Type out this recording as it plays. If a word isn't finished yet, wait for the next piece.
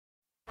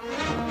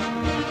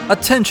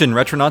Attention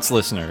Retronauts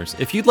listeners,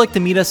 if you'd like to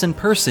meet us in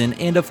person,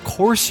 and of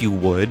course you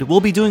would, we'll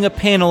be doing a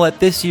panel at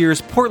this year's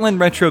Portland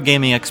Retro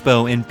Gaming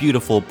Expo in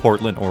beautiful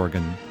Portland,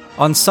 Oregon.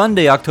 On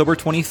Sunday, October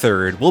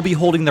 23rd, we'll be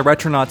holding the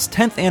Retronauts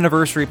 10th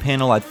anniversary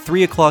panel at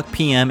 3 o'clock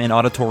p.m. in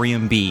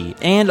Auditorium B,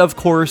 and of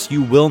course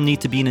you will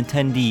need to be an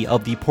attendee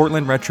of the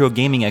Portland Retro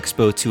Gaming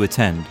Expo to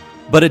attend.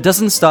 But it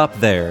doesn't stop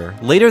there.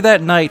 Later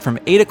that night from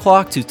 8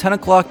 o'clock to 10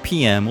 o'clock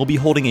p.m., we'll be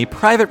holding a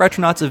private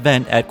Retronauts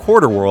event at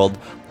Quarter World,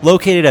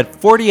 located at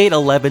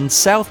 4811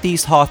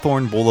 Southeast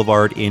Hawthorne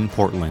Boulevard in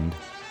Portland.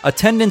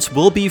 Attendance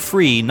will be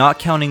free, not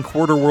counting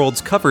Quarter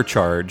World's cover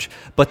charge,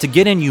 but to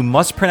get in you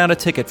must print out a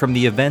ticket from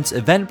the event's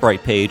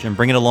Eventbrite page and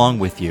bring it along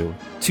with you.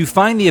 To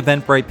find the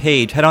Eventbrite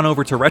page, head on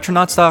over to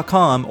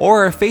Retronauts.com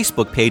or our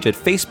Facebook page at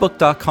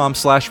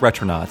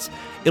facebook.com/Retronauts.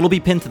 It'll be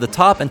pinned to the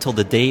top until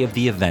the day of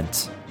the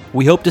event.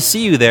 We hope to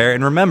see you there,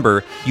 and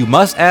remember, you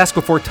must ask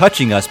before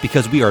touching us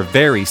because we are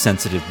very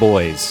sensitive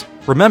boys.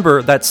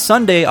 Remember, that's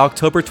Sunday,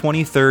 October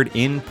 23rd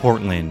in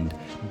Portland.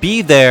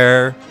 Be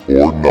there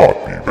or not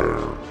be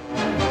there.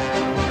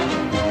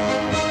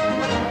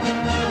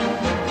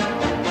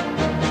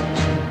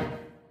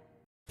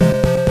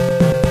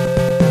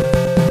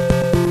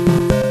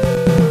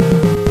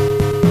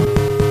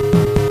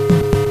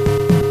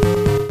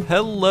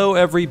 Hello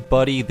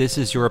everybody, this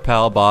is your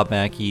pal Bob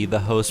Mackey, the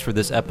host for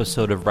this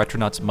episode of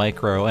Retronauts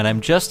Micro, and I'm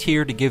just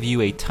here to give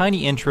you a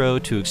tiny intro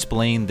to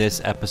explain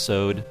this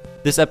episode.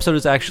 This episode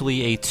is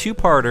actually a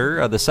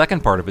two-parter, the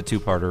second part of a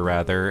two-parter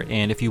rather,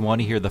 and if you want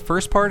to hear the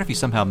first part, if you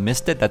somehow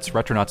missed it, that's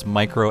Retronauts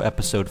Micro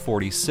episode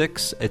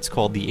 46. It's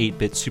called the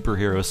 8-Bit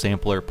Superhero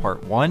Sampler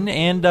Part 1,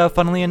 and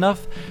funnily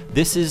enough,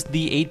 this is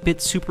the 8-Bit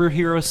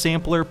Superhero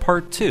Sampler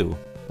Part 2.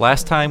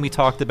 Last time we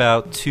talked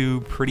about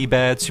two pretty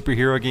bad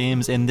superhero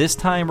games, and this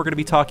time we're going to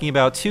be talking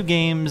about two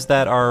games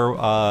that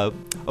are,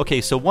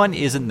 okay, so one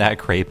isn't that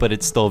great, but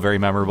it's still very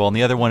memorable, and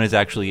the other one is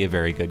actually a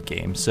very good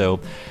game. So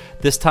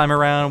this time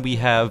around we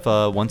have,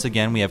 once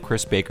again, we have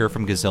Chris Baker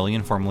from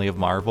Gazillion, formerly of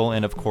Marvel,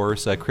 and of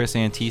course Chris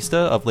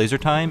Antista of Laser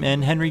Time,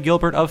 and Henry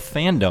Gilbert of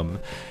Fandom.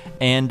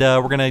 And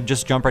we're going to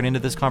just jump right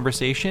into this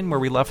conversation where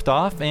we left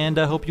off, and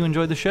I hope you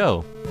enjoyed the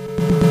show.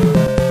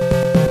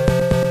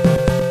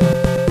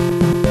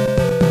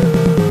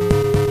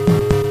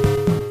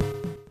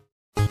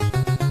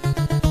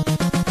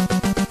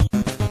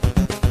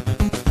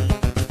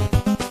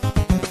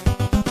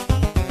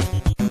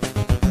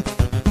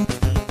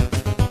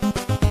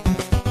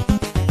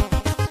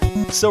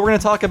 So we're going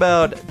to talk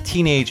about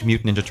Teenage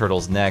Mutant Ninja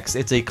Turtles next.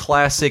 It's a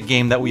classic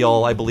game that we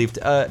all, I believe,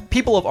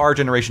 people of our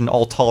generation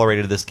all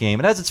tolerated this game.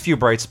 It has its few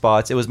bright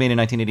spots. It was made in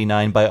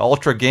 1989 by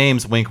Ultra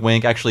Games, wink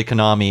wink, actually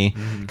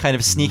Konami, kind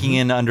of sneaking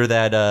in under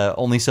that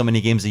only so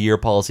many games a year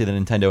policy that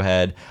Nintendo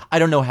had. I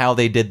don't know how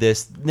they did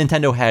this.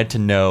 Nintendo had to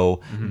know.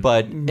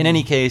 But in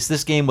any case,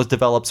 this game was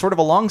developed sort of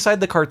alongside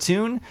the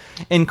cartoon.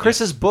 In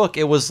Chris's book,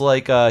 it was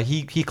like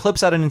he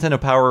clips out a Nintendo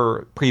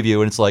Power preview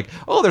and it's like,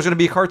 oh, there's going to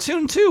be a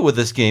cartoon too with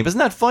this game. Isn't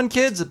that fun,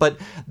 kids? But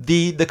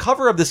the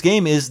cover of this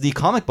game is the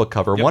comic book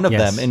cover, one of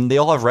them, and they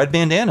all have red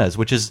bandanas,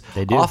 which is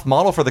off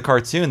model for the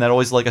cartoon. That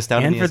always like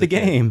astounded me. And for the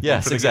game.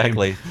 Yes,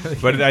 exactly.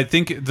 But I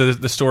think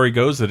the story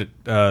goes that it,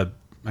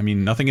 I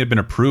mean, nothing had been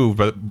approved,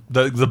 but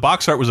the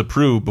box art was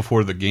approved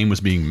before the game was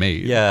being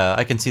made. Yeah,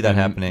 I can see that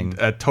happening.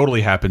 That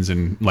totally happens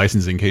in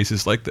licensing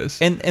cases like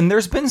this. And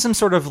there's been some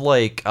sort of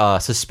like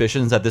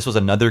suspicions that this was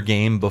another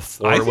game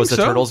before it was the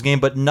Turtles game,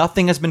 but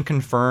nothing has been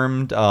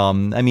confirmed.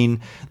 I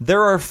mean,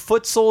 there are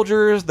foot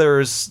soldiers,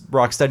 there's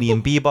Rocksteady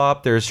and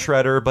Bebop, there's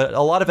Shredder, but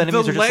a lot of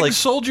enemies are just like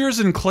soldiers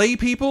and clay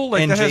people,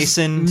 like and that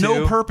Jason has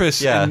no too.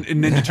 purpose in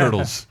Ninja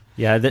Turtles.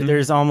 Yeah,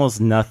 there's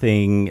almost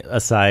nothing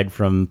aside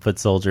from foot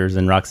soldiers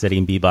and Rocksteady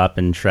and Bebop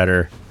and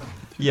Shredder.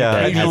 Yeah,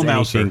 that has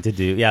Mouser. anything to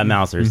do. Yeah,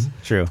 Mousers.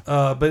 True.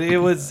 But it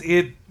was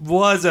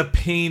a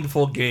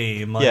painful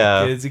game. Like,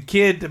 Yeah. as a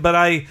kid, but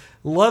I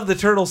loved the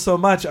Turtles so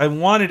much. I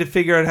wanted to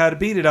figure out how to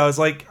beat it. I was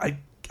like,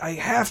 I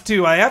have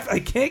to. I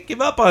can't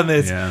give up on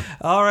this. Yeah.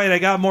 All right, I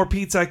got more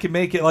pizza. I can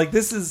make it. Like,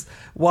 this is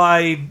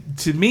why,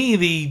 to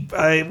me,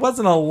 it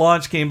wasn't a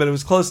launch game, but it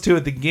was close to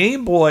it. The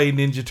Game Boy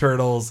Ninja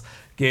Turtles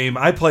game,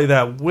 I play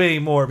that way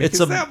more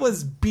because that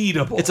was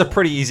beatable. It's a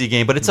pretty easy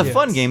game, but it's a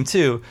fun game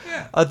too.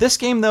 Yeah. This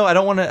game though, I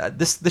don't want to.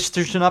 This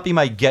should not be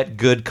my get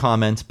good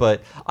comment,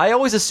 but I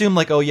always assume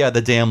like, oh yeah,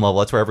 the dam level.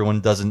 That's where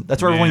everyone doesn't.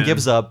 That's where everyone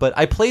gives up. But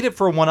I played it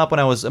for 1UP when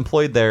I was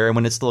employed there and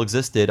when it still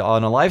existed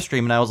on a live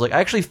stream, and I was like, I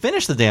actually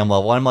finished the dam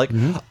level. And I'm like,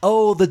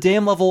 oh, the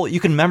dam level,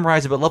 you can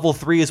memorize it, but level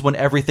 3 is when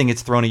everything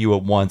gets thrown at you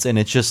at once, and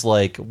it's just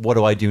like, what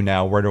do I do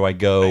now? Where do I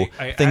go?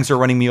 Things are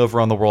running me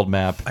over on the world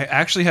map. I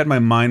actually had my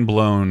mind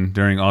blown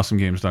during Awesome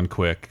Games Done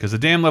Quick because the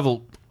dam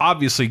level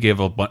obviously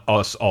gave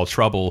us all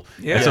trouble.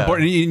 Yeah. It's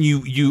important.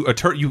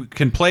 You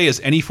can play as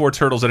any 4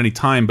 turtles at any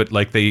time, but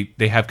like they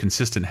have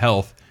consistent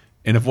health.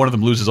 And if one of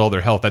them loses all their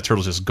health, that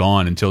turtle's just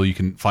gone until you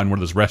can find one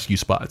of those rescue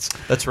spots.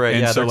 That's right.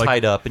 And yeah, so, they're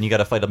tied up, and you got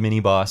to fight a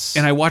mini boss.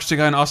 And I watched a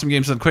guy in Awesome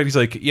Games Done Quick. He's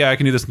like, "Yeah, I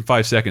can do this in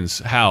 5 seconds.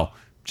 How?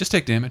 Just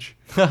take damage.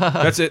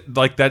 That's it.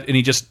 Like that." And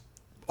he just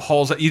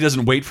he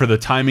doesn't wait for the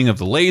timing of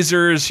the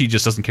lasers. He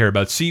just doesn't care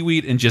about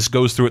seaweed and just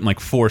goes through it in like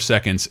 4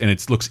 seconds, and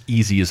it looks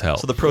easy as hell.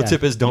 So the pro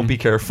tip is don't be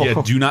careful.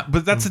 Yeah, do not.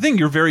 But that's the thing.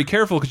 You're very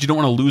careful because you don't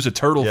want to lose a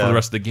turtle for the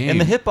rest of the game. And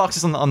the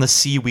hitboxes on the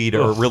seaweed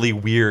are really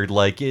weird.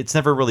 Like, it's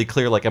never really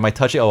clear. Like, am I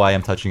touching? Oh, I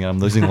am touching it. I'm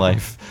losing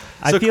life.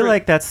 I feel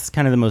like that's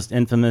kind of the most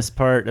infamous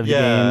part of the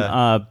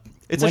game.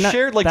 It's a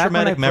shared like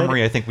traumatic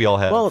memory. I think we all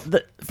have. Well,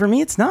 for me,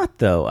 it's not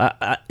though.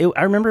 I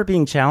remember it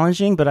being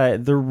challenging,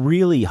 but the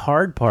really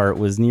hard part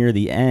was near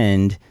the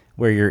end,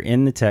 where you're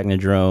in the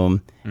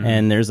Technodrome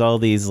and there's all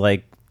these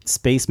like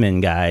spacemen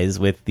guys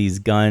with these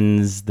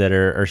guns that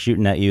are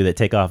shooting at you that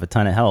take off a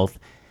ton of health.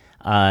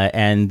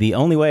 And the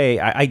only way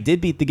I did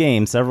beat the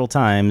game several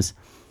times.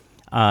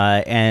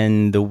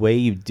 And the way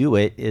you do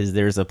it is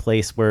there's a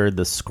place where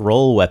the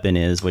scroll weapon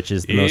is, which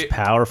is the most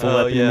powerful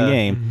weapon in the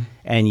game.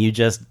 And you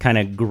just kind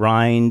of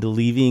grind,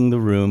 leaving the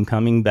room,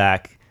 coming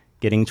back,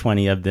 getting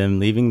 20 of them,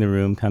 leaving the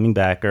room, coming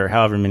back, or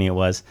however many it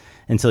was,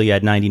 until you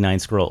had 99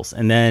 scrolls.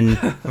 And then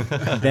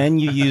then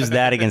you use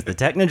that against the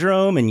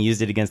Technodrome and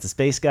used it against the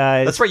space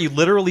guys. That's right. You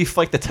literally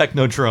fight the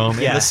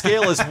Technodrome. Yeah. And the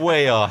scale is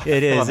way off.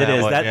 It is.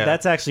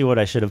 That's actually what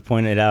I should have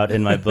pointed out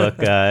in my book.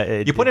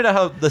 You pointed out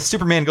how the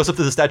Superman goes up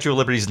to the Statue of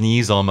Liberty's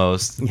knees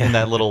almost in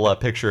that little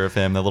picture of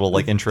him, the little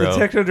like intro.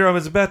 The Technodrome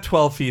is about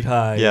 12 feet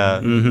high. Yeah.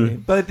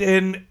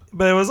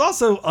 But it was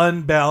also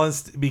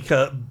unbalanced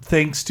because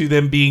thanks to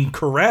them being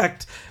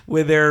correct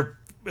with their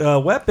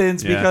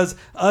weapons, because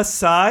a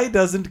sai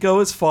doesn't go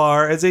as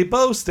far as a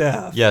bow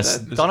staff. Yes,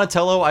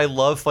 Donatello, I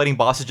love fighting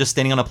bosses just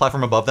standing on a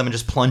platform above them and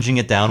just plunging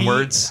it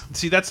downwards.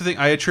 See, that's the thing.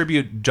 I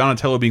attribute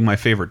Donatello being my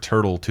favorite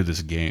turtle to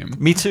this game.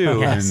 Me too.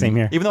 Yeah, same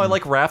here. Even though I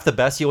like Raph the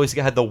best, he always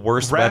had the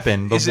worst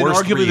weapon. The is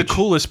worst arguably reach. the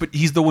coolest, but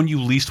he's the one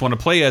you least want to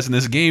play as in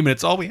this game, and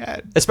it's all we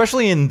had.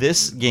 Especially in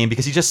this game,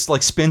 because he just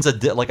like spins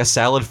like a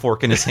salad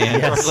fork in his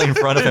hand directly in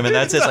front of him, and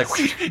that's it. Like,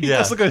 he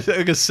does like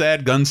a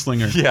sad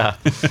gunslinger. Yeah,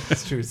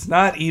 it's true. It's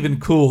not even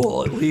cool.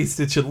 At least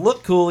it should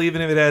look cool,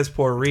 even if it has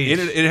poor reach.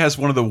 It has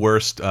one of the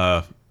worst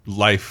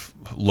life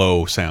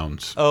low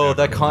sounds. Oh,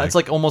 it's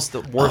like almost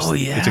the worst. Oh,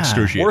 yeah. It's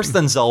excruciating. Worse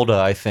than Zelda,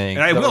 I think.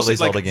 And I will say,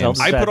 Zelda like, games.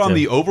 I put on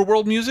the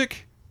overworld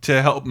music to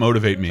help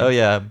motivate me. Oh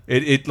yeah,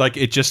 it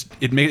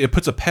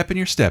puts a pep in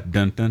your step.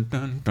 Dun dun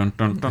dun dun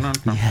dun dun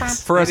dun.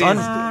 Yes. For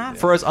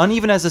as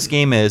uneven as this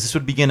game is, this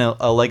would begin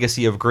a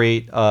legacy of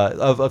great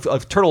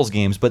of Turtles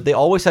games. But they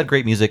always had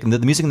great music, and the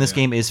music in this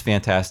game is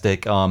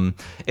fantastic.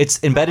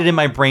 It's embedded in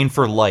my brain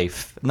for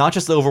life. Not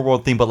just the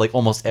overworld theme, but like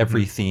almost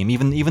every theme,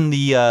 even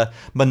the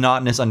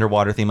monotonous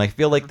underwater theme. I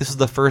feel like this is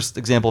the first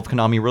example of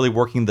Konami really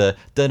working the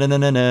da na na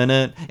na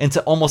na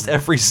into almost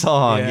every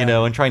song,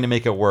 and trying to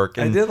make it work.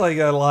 And I did like it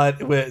a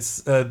lot with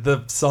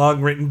the song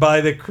written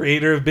by the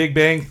creator of Big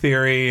Bang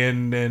Theory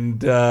and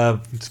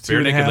Two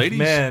and a Half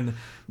Men.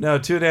 No,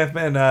 2.5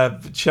 Men.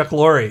 Chuck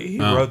Lorre, he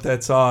wrote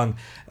that song.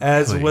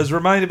 As was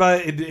reminded by,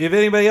 if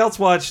anybody else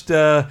watched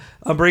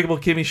Unbreakable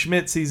Kimmy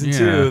Schmidt season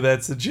 2,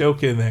 that's a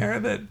joke in there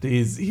that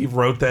he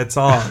wrote that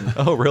song.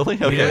 Oh, really?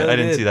 Okay, I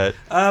didn't see that.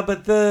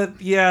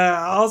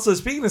 Also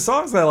speaking of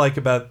songs I like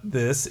about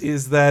this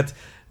is that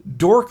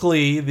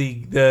Dorkly,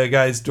 the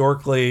guys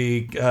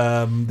Dorkly,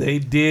 they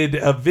did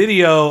a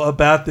video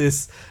about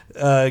this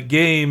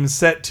game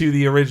set to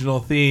the original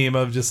theme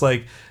of just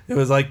like, it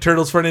was like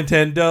Turtles for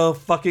Nintendo,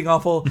 fucking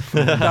awful,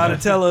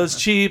 Donatello's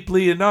cheap,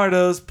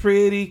 Leonardo's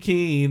pretty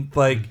keen,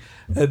 like,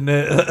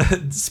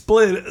 and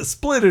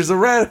Splinter's a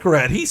radical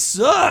rat, he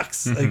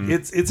sucks. Like,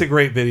 it's a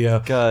great video.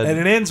 God. And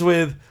it ends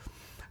with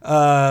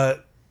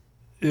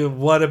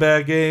what a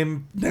bad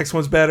game, next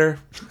one's better,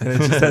 and it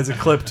just has a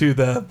clip to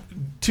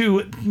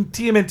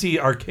TMNT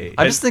Arcade.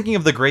 I'm just thinking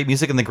of the great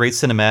music and the great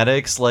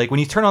cinematics. Like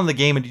when you turn on the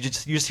game and you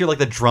just hear like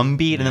the drum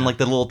beat and then like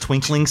the little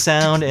twinkling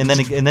sound and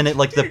then it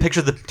like the picture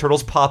of the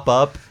turtles pop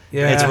up.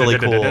 Yeah, it's really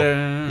cool.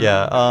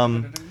 Yeah.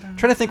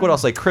 Trying to think what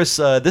else. Like Chris,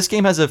 this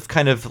game has a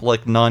kind of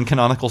like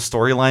non-canonical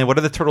storyline. What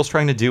are the turtles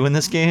trying to do in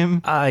this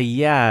game?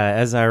 Yeah,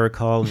 as I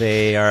recall,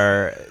 they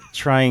are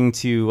trying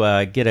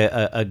to get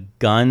a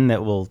gun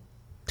that will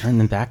turn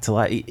them back to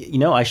life.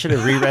 I should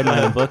have reread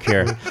my own book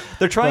here.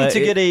 They're trying to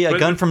get a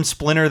gun from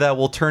Splinter that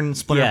will turn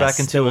Splinter back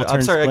into a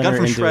gun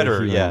from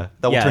Shredder.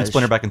 That will turn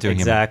Splinter back into a human.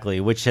 Exactly,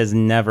 which has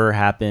never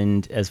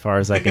happened as far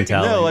as I can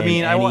tell. No, I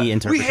mean, any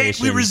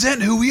interpretation. We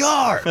resent who we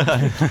are.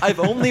 I've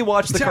only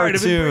watched the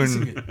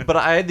cartoon, but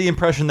I had the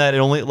impression that it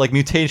only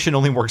mutation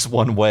only works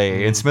one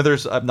way. And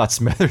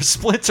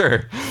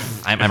Splinter.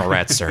 I'm a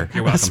rat, sir.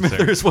 You're welcome,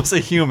 Smithers was a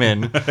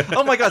human.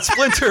 Oh my God,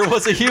 Splinter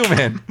was a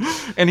human,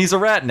 and he's a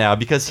rat now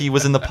because he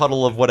was in the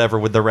puddle of whatever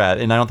with the rat,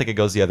 and I don't think it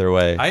goes the other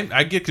way.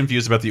 I get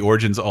confused about the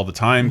origins all the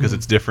time because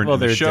it's different in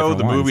the show,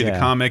 the movie, the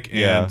comic,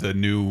 and the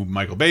new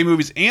Michael Bay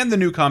movies, and the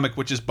new comic,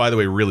 which is, by the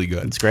way, really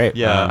good. It's great.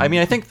 Yeah, I mean,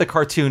 I think the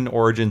cartoon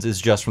origins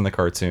is just from the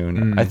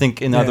cartoon. I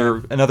think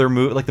another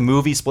movie, like the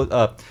movie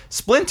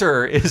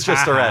Splinter, is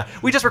just a rat.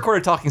 We just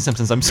recorded Talking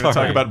Simpsons. I'm sorry.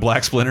 Talk about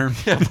Black Splinter.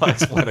 Yeah, Black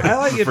Splinter. I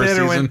like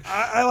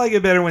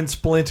it better when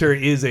Splinter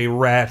is a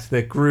rat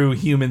that grew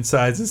human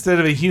size instead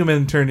of a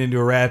human turned into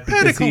a rat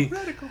because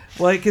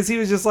Like, because he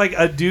was just like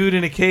a dude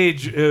in a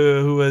cage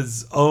who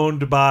was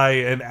owned by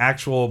an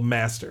actual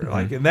master.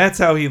 Like, and that's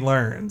how he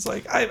learns.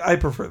 Like, I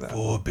prefer that.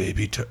 Oh,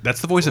 baby.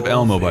 That's the voice of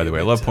Elmo, by the way.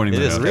 I love pointing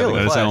that out. Really?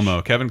 That is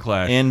Elmo. Kevin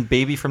Clash. And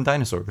Baby from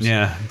Dinosaurs.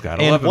 Yeah.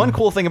 Gotta And love him. one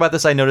cool thing about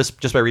this I noticed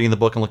just by reading the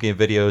book and looking at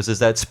videos is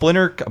that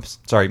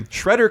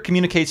Shredder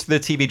communicates through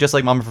the TV just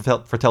like Mama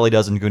Fratelli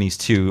does in Goonies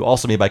 2,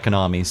 also made by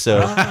Konami. So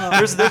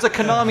there's a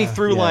Konami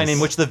through line in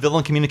which the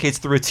villain communicates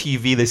through a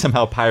TV they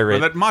somehow pirate.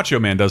 Well, that Macho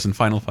Man does in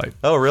Final Fight.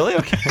 Oh, really?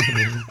 Okay.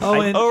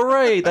 Oh,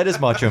 right. That is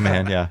Macho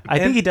Man, yeah. I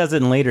think he does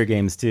it in later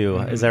games, too.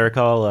 As I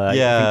recall, I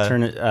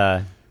think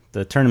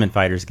the Tournament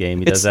Fighters game,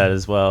 he does that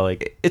as well.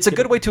 Like, it's a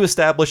good way to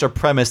establish a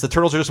premise. The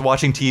turtles are just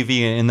watching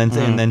TV, and then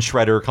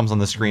Shredder comes on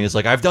the screen. It's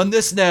like, I've done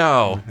this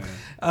now.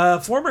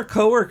 Former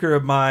coworker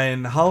of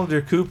mine,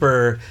 Hollander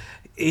Cooper,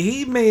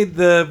 he made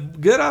the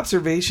good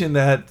observation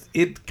that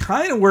it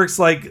kind of works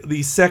like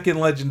the second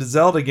Legend of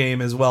Zelda game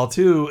as well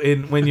too.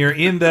 When you're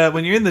in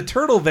the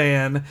turtle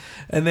van,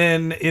 and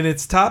then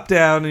it's top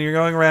down, and you're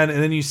going around,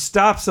 and then you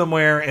stop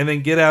somewhere, and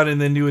then get out, and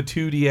then do a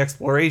 2D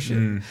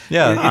exploration.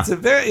 It's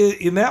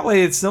a in that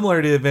way it's similar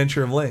to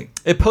Adventure of Link.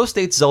 It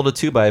postdates Zelda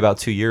 2 by about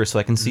 2 years, so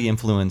I can see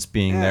influence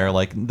being there.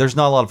 Like, there's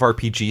not a lot of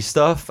RPG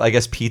stuff. I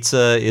guess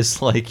pizza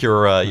is like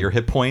your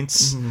hit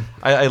points.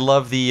 I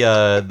love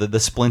the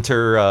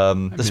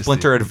Splinter. The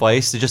Splinter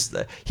advice.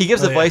 He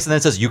gives advice and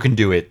then says you can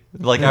do it.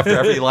 Like after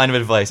every line of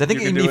advice. I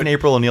think even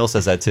April O'Neil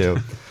says that too.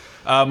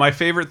 My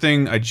favorite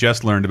thing I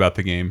just learned about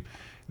the game.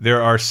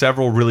 There are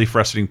several really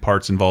frustrating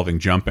parts involving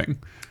jumping.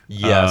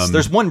 Yes,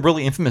 there's one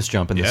really infamous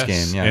jump in this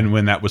game. Yeah. And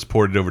when that was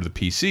ported over to the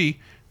PC,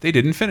 they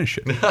didn't finish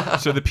it.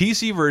 So the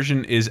PC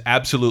version is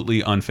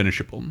absolutely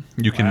unfinishable.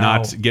 You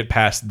cannot get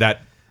past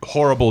that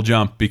horrible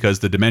jump because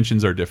the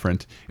dimensions are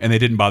different, and they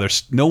didn't bother.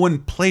 No one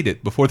played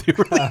it before they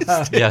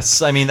released it.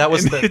 Yes, I mean that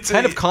was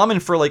kind of common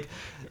for like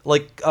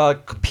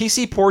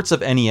PC ports of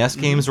NES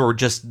games were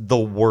just the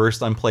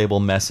worst unplayable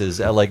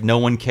messes. Like no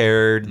one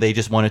cared. They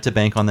just wanted to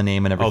bank on the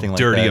name and everything like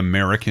that. Dirty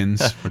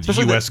Americans.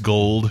 US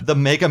Gold. The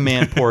Mega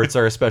Man ports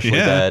are especially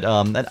bad.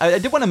 And I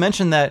did want to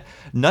mention that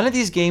none of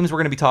these games we're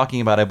going to be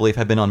talking about, I believe,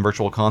 have been on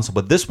Virtual Console,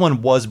 but this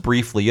one was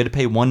briefly. You had to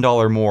pay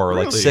 $1 more,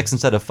 like 6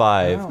 instead of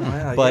 5. Oh,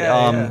 wow.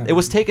 But it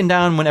was taken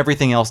down when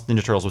everything else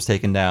Ninja Turtles was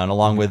taken down,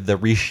 along with the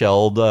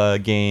reshelled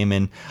game,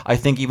 and I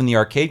think even the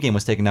arcade game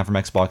was taken down from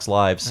Xbox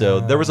Live. So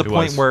there was a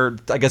point where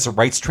I guess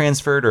rights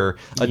transferred or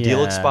a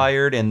deal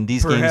expired, and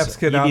these Perhaps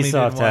games.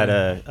 Ubisoft had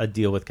a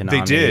deal with Konami.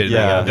 They did.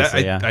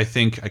 Yeah. I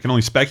think I can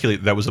only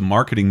speculate that was a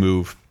marketing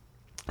move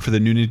for the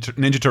new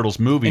Ninja Turtles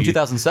movie In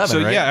 2007,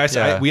 so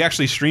right? we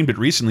actually streamed it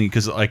recently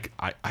because like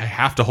I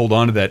have to hold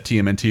on to that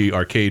TMNT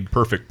arcade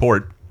perfect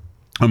port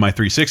on my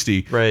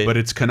 360, right? But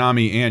it's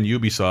Konami and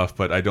Ubisoft,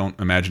 but I don't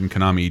imagine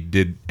Konami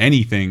did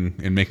anything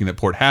in making that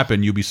port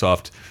happen.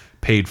 Ubisoft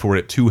paid for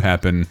it to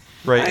happen,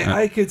 right?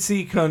 I could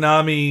see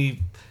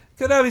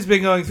Konami's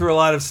been going through a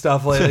lot of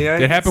stuff lately.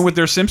 It happened with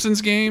their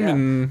Simpsons game,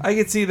 and I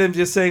could see them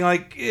just saying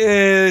like,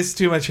 it's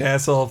too much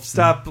hassle.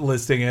 Stop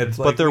listing it.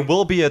 But there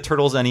will be a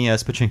Turtles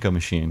NES pachinko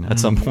machine at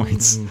some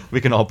points.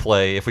 We can all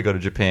play if we go to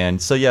Japan.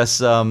 So yes,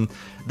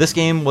 this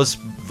game was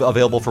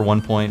available for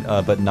one point,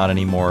 but not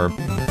anymore.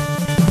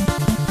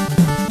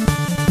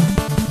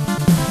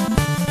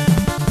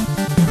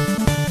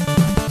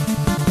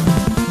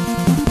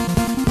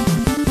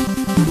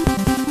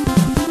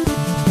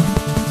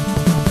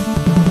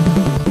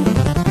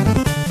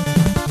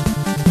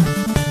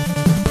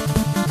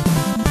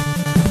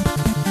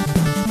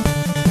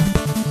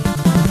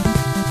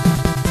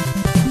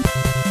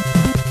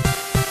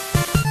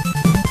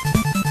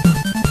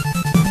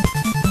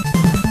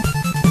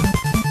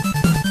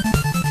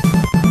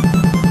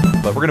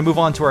 We're going to move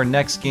on to our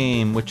next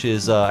game, which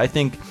is, I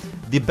think,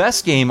 the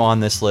best game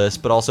on this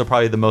list, but also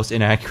probably the most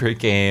inaccurate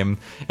game,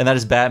 and that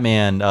is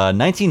Batman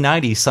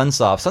 1990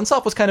 Sunsoft.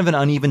 Sunsoft was kind of an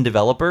uneven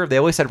developer. They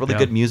always had really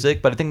good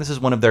music, but I think this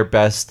is one of their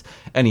best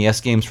NES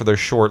games for their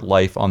short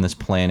life on this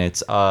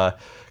planet.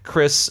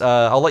 Chris,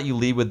 I'll let you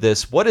lead with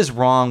this. What is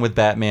wrong with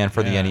Batman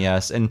for the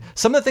NES? And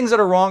some of the things that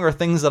are wrong are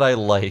things that I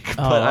like,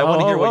 but I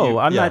want to hear what you...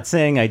 I'm not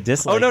saying I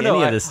dislike any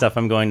of this stuff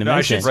I'm going to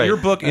mention. Your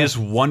book is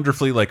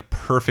wonderfully, like,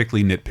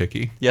 perfectly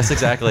nitpicky. Yes,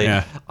 exactly.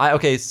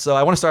 Okay, so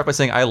I want to start by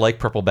saying I like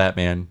Purple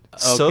Batman.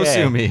 So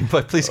sue me,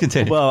 but please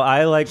continue. Well,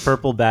 I like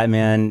Purple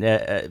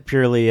Batman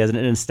purely as a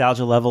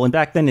nostalgia level, and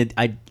back then it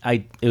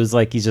was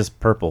like he's just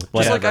purple.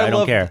 Whatever, just like I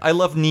don't care. I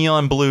love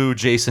neon blue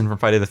Jason from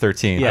Friday the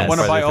 13th. Yes. I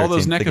want to buy all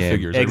those NECA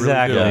figures.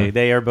 Exactly. Really do.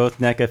 They are both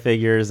NECA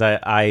figures.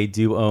 I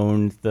do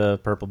own the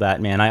Purple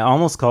Batman. I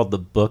almost called the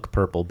book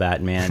Purple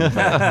Batman,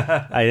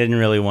 but I didn't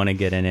really want to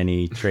get in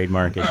any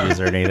trademark issues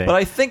or anything. But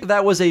I think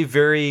that was a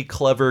very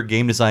clever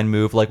game design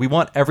move. Like, we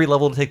want every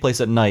level to take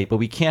place at night, but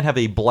we can't have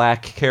a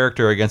black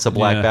character against a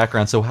black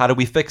background. So how do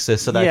we fix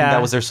this? So I think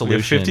that was their solution.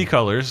 We have 50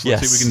 colors.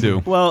 Let's see what we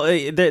can do. Well,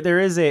 there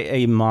is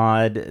a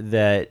mod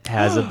that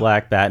has a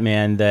black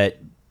Batman that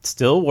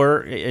still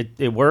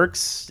it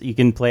works. You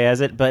can play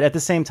as it, but at the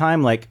same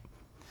time, like,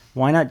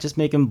 why not just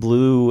make him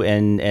blue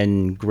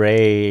and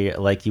gray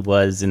like he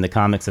was in the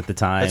comics at the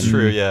time? That's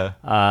true, yeah.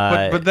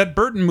 But that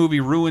Burton movie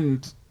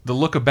ruined the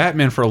look of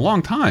Batman for a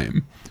long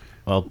time.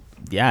 Well,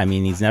 yeah, I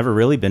mean, he's never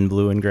really been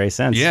blue and gray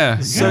since. Yeah.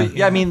 So,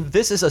 yeah, I mean,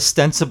 this is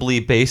ostensibly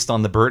based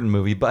on the Burton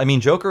movie, but I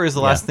mean, Joker is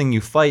the last thing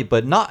you fight,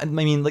 but not, I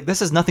mean, like, this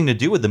has nothing to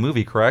do with the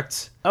movie,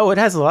 correct? Oh, it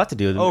has a lot to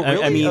do with it. Oh,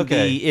 really? I mean,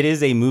 Okay. it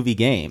is a movie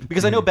game.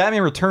 Because I know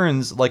Batman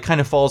Returns, like,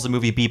 kind of follows the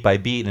movie beat by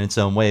beat in its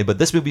own way, but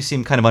this movie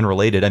seemed kind of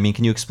unrelated. I mean,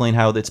 can you explain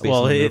how it's based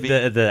on the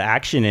movie? The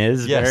action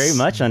is Yes. very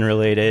much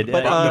unrelated.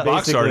 But, The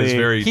box art is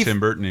basically- very Tim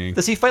Burton-y.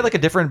 Does he fight like a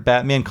different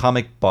Batman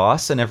comic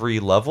boss in every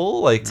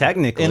level? Like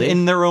Technically.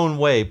 in their own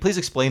way. Please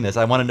explain this.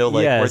 I want to know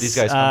like where these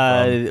guys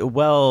come from.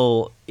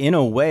 Well, in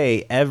a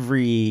way,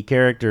 every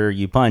character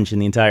you punch in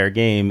the entire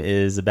game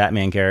is a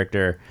Batman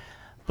character.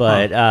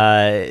 But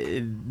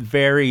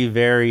very,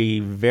 very,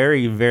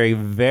 very, very,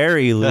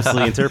 very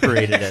loosely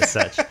interpreted as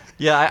such.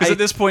 Yeah, Because at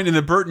this point in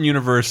the Burton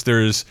universe,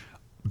 there's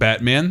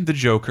Batman, the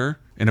Joker,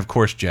 and of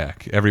course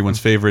Jack, everyone's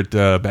favorite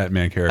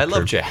Batman character. I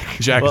love Jack.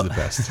 Jack is the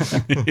best.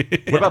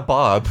 What about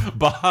Bob?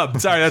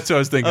 Bob. Sorry, that's what I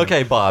was thinking.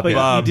 Okay, Bob. But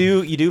yeah.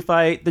 you do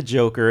fight the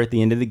Joker at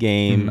the end of the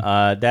game.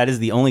 That is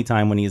the only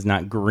time when he's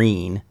not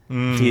green.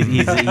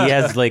 He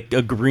has like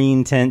a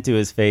green tint to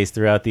his face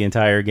throughout the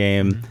entire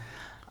game.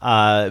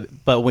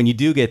 But when you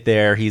do get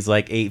there, he's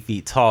like 8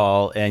 feet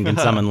tall and can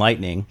summon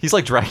lightning. He's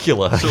like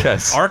Dracula, I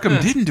guess.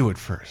 Arkham didn't do it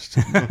first.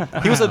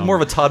 He was more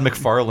of a Todd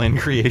McFarlane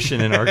creation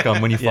in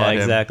Arkham when you fought him.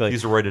 exactly.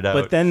 He's roided out.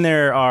 But then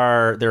there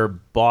are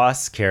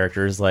boss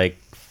characters like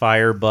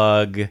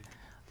Firebug,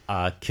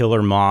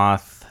 Killer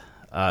Moth,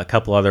 a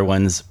couple other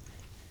ones.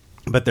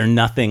 But they're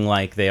nothing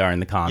like they are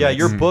in the comics. yeah,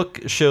 your book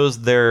shows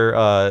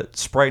their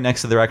sprite next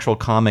to their actual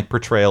comic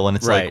portrayal, and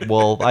it's Right. like,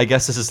 well, I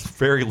guess this is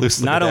very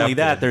loosely Not only adapted.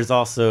 that, there's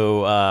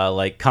also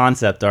like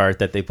concept art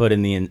that they put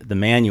in the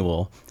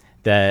manual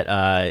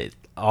that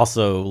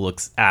also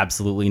looks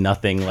absolutely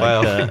nothing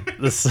like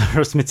the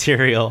source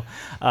material.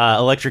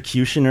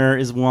 Electrocutioner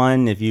is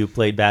one. If you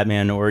played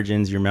Batman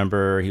Origins, you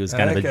remember he was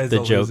kind That of guy's the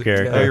always joke a-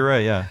 character. Oh, you're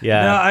right, yeah.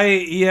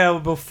 Yeah. No,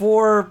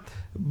 before,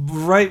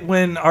 right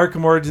when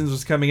Arkham Origins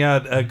was coming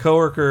out, a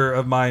coworker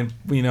of mine,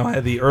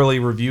 had the early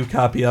review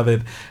copy of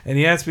it, and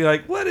he asked me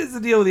like, "What is the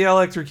deal with the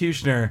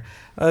Electrocutioner?"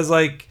 I was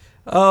like,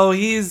 "Oh,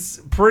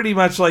 he's pretty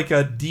much like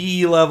a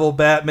D-level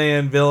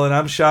Batman villain.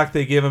 I'm shocked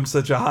they give him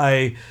such a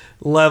high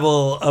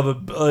level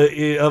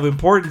of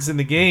importance in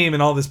the game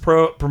and all this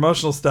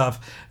promotional stuff."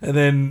 And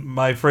then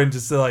my friend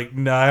just said like,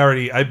 "No,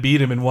 I beat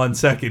him in 1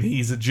 second.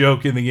 He's a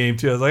joke in the game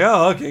too." I was like,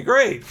 "Oh, okay,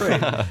 great."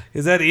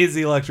 Because that is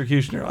the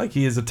Electrocutioner. Like,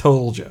 he is a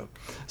total joke.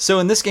 So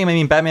in this game, I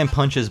mean, Batman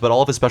punches, but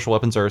all of his special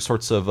weapons are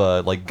sorts of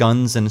like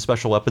guns and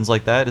special weapons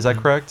like that. Is that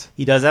correct?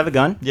 He does have a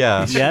gun.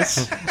 Yeah.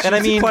 Yes. And I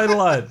mean, Quite a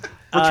lot.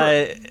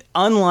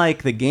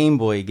 Unlike the Game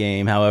Boy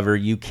game, however,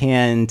 you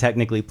can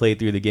technically play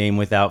through the game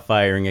without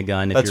firing a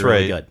gun if That's you're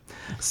really right. good.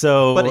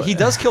 So, but he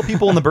does kill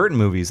people in the Burton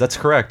movies. That's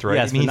correct, right?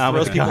 Yes, I mean, he but not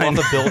throws with a people gun.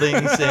 off of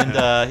buildings, and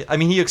I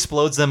mean, he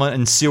explodes them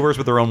in sewers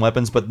with their own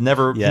weapons, but he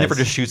never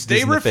just shoots They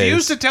dudes in the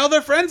refuse face. to tell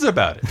their friends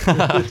about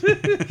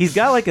it. He's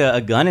got like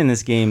a gun in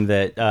this game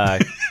that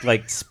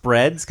like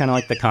spreads, kind of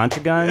like the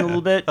Contra gun a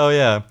little bit. Oh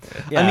yeah.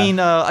 Yeah. I mean,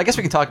 I guess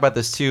we can talk about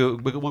this too.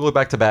 We'll go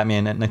back to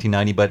Batman in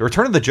 1990, but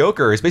Return of the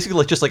Joker is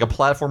basically just like a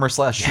platformer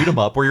 / shoot 'em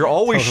up, where you're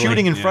always Totally.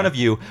 shooting in front of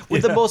you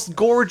with the most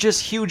gorgeous,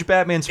 huge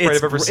Batman sprite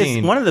I've ever seen.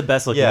 It's one of the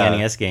best looking Yeah.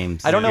 NES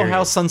games. I don't know period.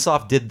 how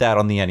Sunsoft did that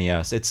on the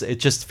NES. It's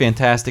just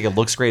fantastic. It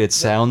looks great. It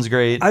sounds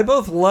great. I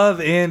both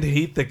love and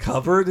hate the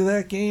cover to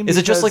that game. Is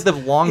it just because like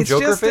the long it's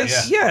Joker just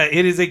face? Yeah,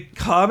 it is a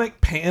comic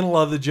panel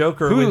of the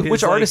Joker. with his,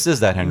 Which artist is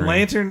that, Henry?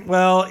 Lantern.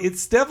 Well,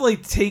 it's definitely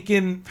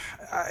taken.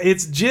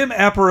 It's Jim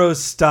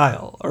Aporo's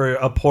style, or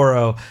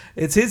Aporo.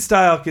 It's his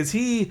style because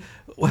he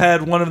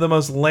had one of the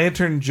most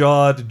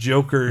lantern-jawed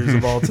Jokers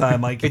of all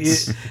time. Like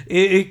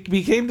it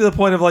became to the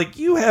point of like,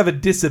 you have a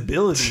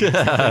disability.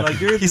 Like,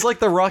 He's like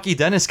the Rocky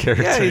Dennis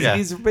character. yeah,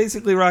 he's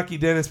basically Rocky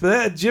Dennis.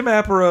 But Jim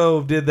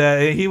Aparo did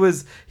that. He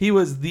was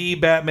the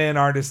Batman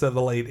artist of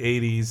the late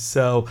 '80s.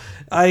 So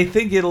I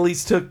think it at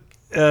least took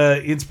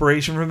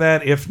inspiration from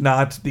that, if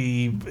not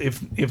the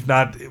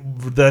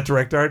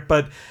direct art.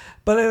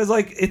 But it was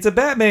like, it's a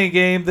Batman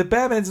game that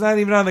Batman's not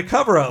even on the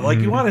cover of. Like,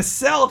 you want to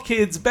sell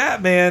kids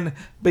Batman,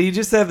 but you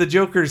just have the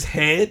Joker's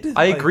head.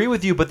 I agree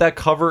with you, but that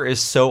cover is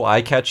so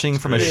eye-catching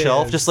from a It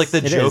shelf. is. Just like the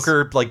It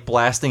Joker, like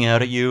blasting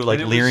out at you, like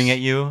And it leering was- at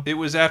you. It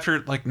was after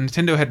like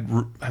Nintendo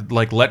had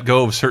like let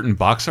go of certain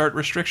box art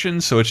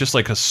restrictions, so it's just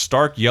like a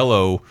stark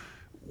yellow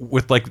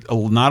with like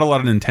not a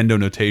lot of Nintendo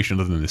notation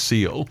other than the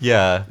seal.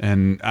 Yeah.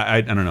 And I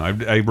don't know.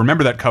 I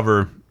remember that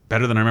cover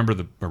better than I remember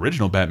the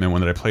original Batman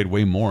one that I played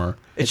way more.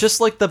 It's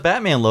just like the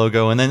Batman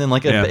logo, and then in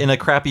like Yeah. in a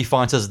crappy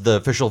font says the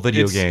official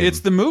video game.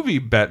 It's the movie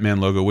Batman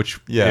logo, which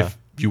Yeah. if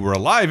you were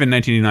alive in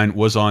 1989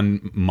 was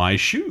on my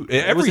shoe.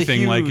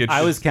 Everything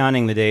I was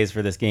counting the days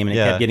for this game, and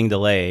it kept getting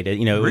delayed. It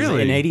was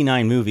an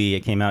 '89 movie.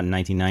 It came out in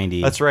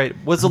 1990. That's right.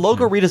 Was the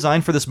logo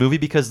redesigned for this movie?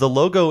 Because the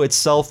logo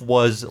itself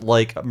was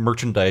like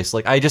merchandise.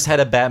 Like I just had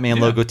a Batman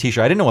logo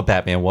T-shirt. I didn't know what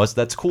Batman was.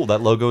 That's cool.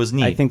 That logo is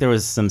neat. I think there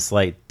was some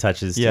slight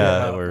touches. To it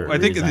that were I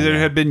think there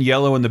had been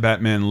yellow in the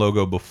Batman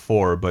logo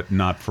before, but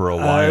not for a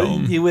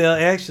while. Well,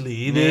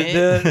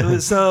 actually,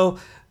 so.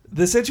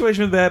 The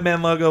situation with the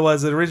Batman logo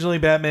was that originally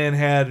Batman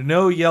had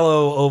no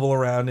yellow oval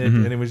around it,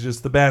 and it was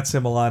just the bat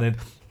symbol on it.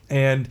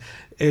 And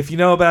if you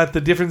know about the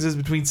differences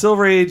between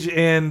Silver Age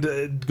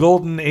and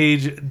Golden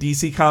Age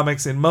DC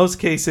Comics, in most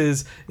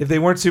cases, if they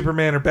weren't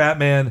Superman or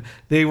Batman,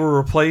 they were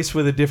replaced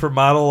with a different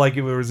model. Like if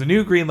it was a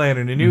new Green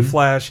Lantern, a new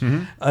Flash,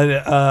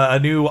 a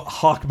new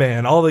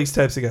Hawkman, all these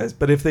types of guys.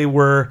 But if they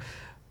were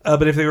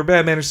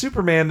Batman or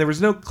Superman, there was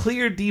no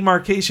clear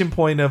demarcation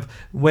point of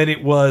when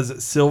it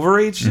was Silver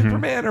Age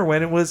Superman or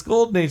when it was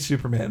Golden Age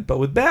Superman. But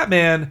with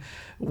Batman,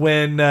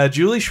 when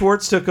Julie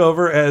Schwartz took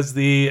over as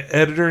the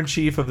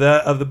editor-in-chief of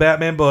the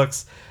Batman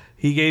books,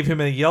 he gave him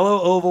a yellow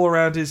oval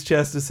around his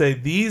chest to say,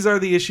 these are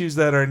the issues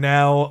that are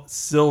now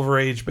Silver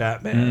Age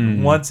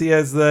Batman. Once he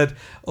has that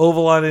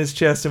oval on his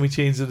chest and we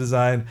changed the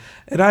design.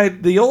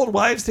 And the old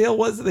wives' tale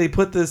was that they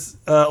put this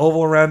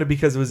oval around it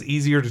because it was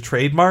easier to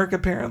trademark,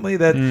 apparently.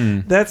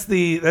 That's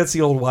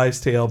the old wives'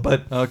 tale.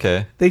 But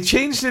okay, they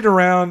changed it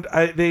around.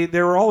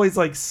 There were always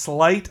like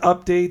slight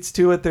updates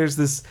to it. There's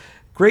this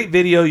great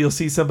video you'll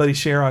see somebody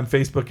share on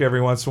Facebook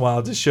every once in a while.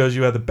 It just shows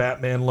you how the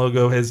Batman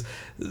logo has,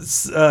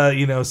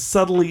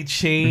 subtly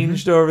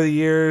changed over the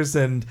years,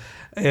 and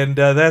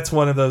that's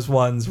one of those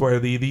ones where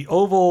the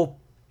oval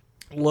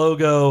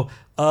logo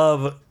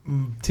of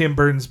Tim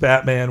Burton's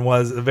Batman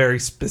was a very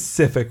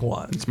specific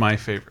one. It's my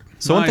favorite.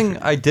 So one thing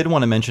I did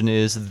want to mention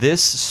is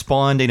this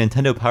spawned a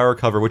Nintendo Power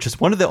cover, which is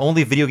one of the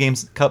only video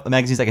games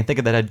magazines I can think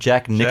of that had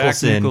Jack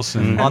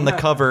Nicholson on the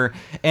cover.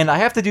 And I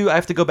have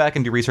to go back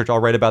and do research. I'll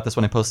write about this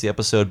when I post the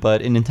episode.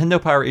 But in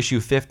Nintendo Power issue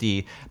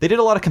 50, they did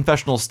a lot of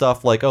confessional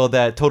stuff like,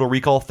 that Total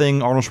Recall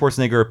thing, Arnold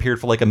Schwarzenegger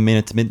appeared for like a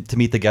minute to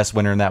meet the guest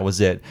winner, and that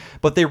was it.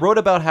 But they wrote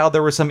about how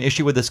there was some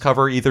issue with this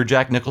cover. Either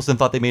Jack Nicholson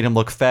thought they made him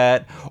look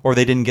fat, or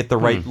they didn't get the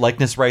right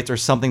likeness rights or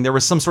something. There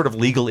was some sort of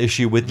legal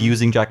issue with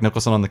using Jack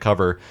Nicholson on the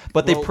cover.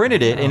 But they printed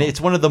it, and it's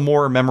one of the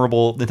more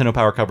memorable Nintendo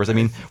Power covers. I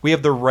mean, we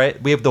have the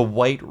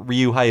white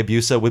Ryu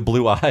Hayabusa with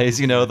blue eyes,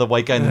 the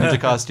white guy in the ninja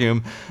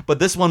costume. But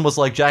this one was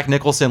like Jack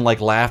Nicholson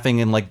like laughing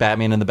and like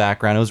Batman in the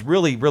background. It was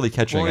really, really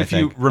catching. Well, if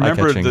you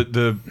remember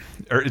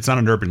it's not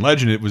an urban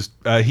legend. It was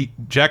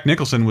Jack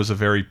Nicholson was a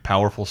very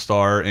powerful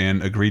star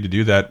and agreed to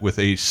do that with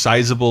a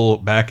sizable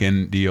back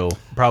end deal,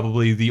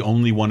 probably the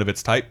only one of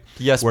its type.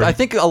 Yes, but I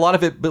think a lot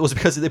of it was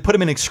because they put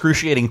him in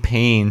excruciating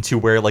pain to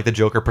wear like the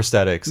Joker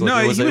prosthetics.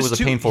 Like, it was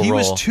a painful role. He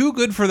was too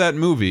good for that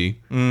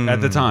movie at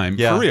the time,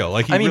 for real.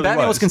 Like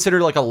Batman was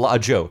considered like a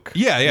joke.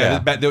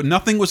 Yeah.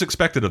 Nothing was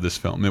expected of this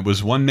film. It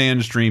was one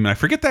man's dream. I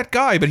forget that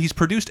guy, but he's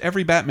produced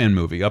every Batman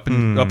movie up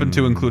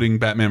until including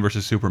Batman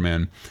versus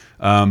Superman.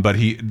 But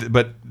he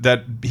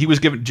was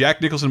given.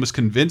 Jack Nicholson was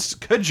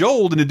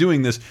cajoled into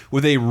doing this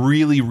with a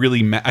really,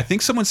 really. I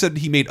think someone said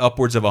he made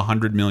upwards of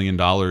 $100 million.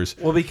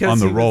 Well, because on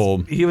the role,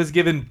 he was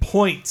given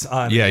points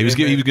on. Yeah, he was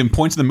given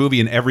points in the movie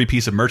and every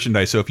piece of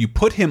merchandise. So if you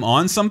put him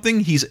on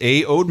something, he's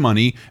A, owed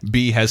money,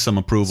 B, has some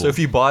approval. So if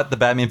you bought the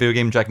Batman video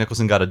game, Jack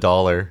Nicholson got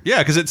 $1. Yeah,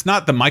 because it's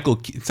not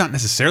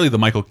necessarily the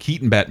Michael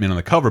Keaton Batman on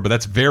the cover, but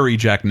that's very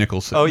Jack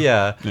Nicholson. Oh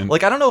yeah, I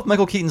don't know if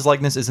Michael Keaton's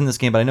likeness is in this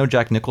game, but I know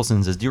Jack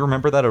Nicholson's is. Do you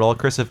remember that at all,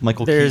 Chris? If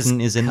Michael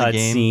Keaton is in the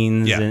game,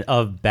 scenes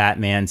of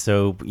Batman,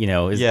 so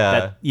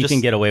that you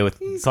can get away with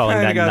calling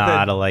that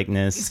not a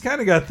likeness. He's kind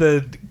of got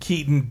the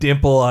Keaton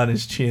dimple on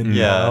his chin,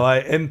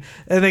 and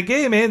the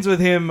game ends with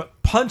him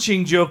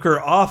punching Joker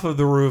off of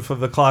the roof of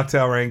the clock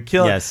tower and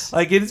killing. Yes,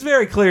 like it's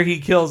very clear he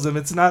kills him.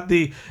 It's not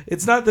the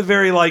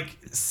very like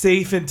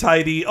safe and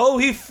tidy. Oh,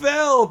 he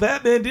fell.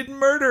 Batman didn't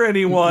murder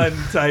anyone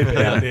type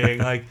ending.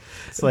 Like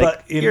it's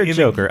like you're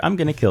Joker. I'm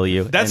gonna kill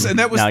you. Now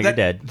you're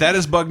dead. That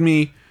has bugged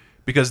me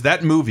because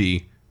that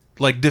movie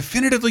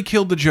definitively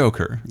killed the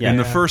Joker in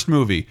the first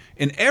movie.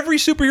 In every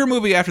superhero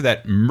movie after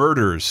that,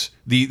 murders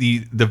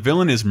the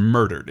villain is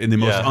murdered in the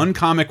most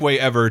uncomic way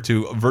ever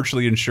to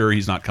virtually ensure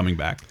he's not coming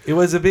back. It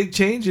was a big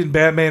change in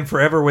Batman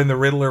Forever when the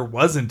Riddler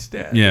wasn't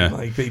dead. Yeah,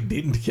 like they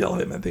didn't kill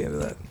him at the end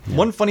of that. Yeah.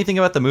 One funny thing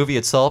about the movie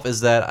itself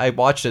is that I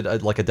watched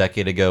it like a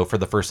decade ago for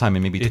the first time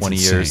in maybe 20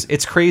 years.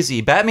 It's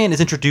crazy. Batman is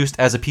introduced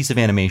as a piece of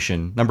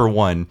animation, number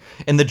one,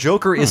 and the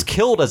Joker is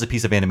killed as a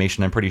piece of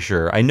animation. I'm pretty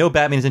sure. I know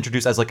Batman is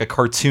introduced as like a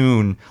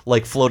cartoon,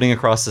 like floating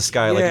across the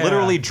sky, like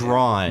literally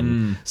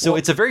drawn. So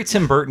it's a very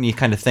Tim Burton-y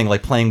kind of thing,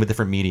 like playing with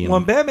different medium.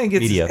 When Batman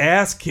gets his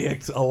ass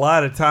kicked a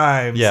lot of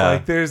times,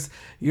 like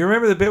you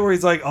remember the bit where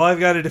he's like, "Oh,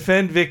 I've got to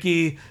defend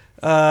Vicky.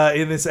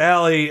 in this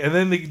alley, and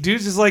then the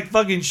dudes just like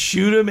fucking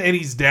shoot him, and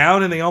he's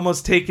down, and they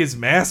almost take his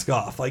mask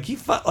off.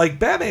 Like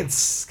Batman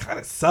kind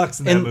of sucks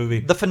in that movie.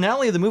 The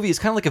finale of the movie is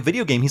kind of like a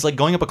video game. He's like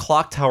going up a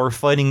clock tower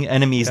fighting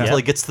enemies until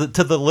he gets to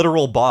the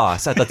literal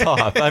boss at the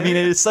top. I mean,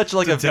 it is such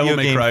like a video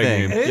game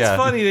thing. And it's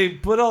funny they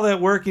put all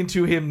that work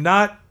into him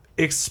not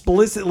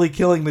explicitly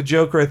killing the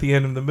Joker at the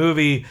end of the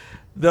movie,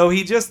 though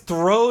he just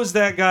throws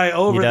that guy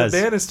over the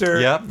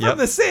banister from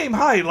the same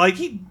height. Like,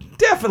 he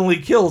definitely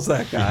kills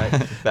that guy.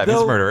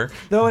 Batman's murderer.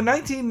 Though in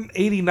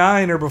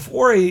 1989, or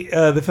before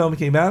the film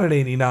came out in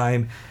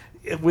 89,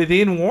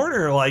 within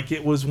Warner, like,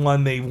 it was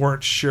one they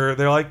weren't sure.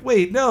 They're like,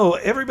 wait, no,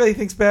 everybody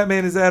thinks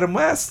Batman is Adam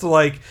West.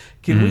 Like,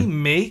 can we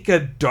make a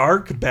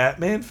dark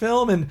Batman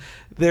film? And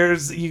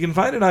you can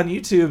find it on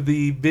YouTube,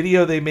 the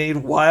video they made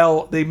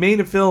while they made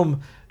a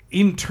film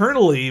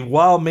internally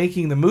while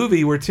making the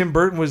movie, where Tim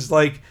Burton was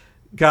like,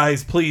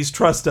 guys, please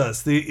trust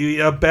us.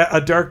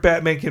 A dark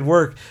Batman can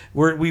work.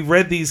 We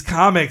read these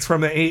comics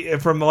from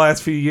the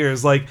last few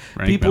years. Like,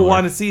 people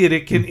want to see it.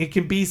 It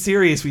can be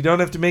serious. We don't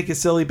have to make a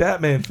silly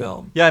Batman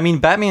film. Yeah, I mean,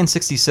 Batman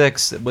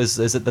 66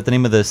 is it the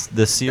name of this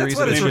series? That's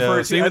what it's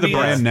referred to. Name of the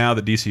brand now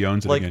that DC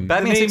owns it like, again.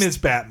 The name is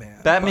Batman.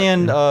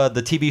 Batman,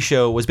 the TV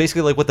show, was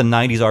basically like what the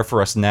 90s are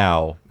for us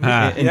now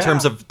in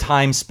terms of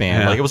time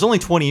span. Like, it was only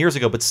 20 years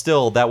ago, but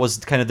still, that was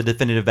kind of the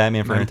definitive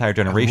Batman for an entire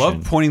generation. I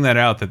love pointing that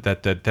out,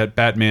 that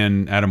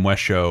Batman Adam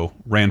West show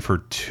ran for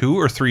 2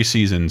 or 3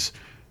 seasons,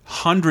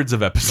 hundreds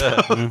of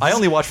episodes. I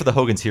only watched for the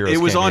Hogan's Heroes.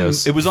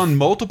 It was on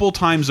multiple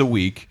times a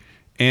week,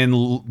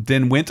 and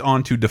then went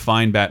on to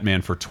define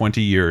Batman for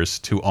 20 years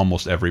to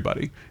almost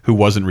everybody who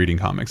wasn't reading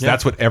comics.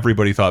 That's what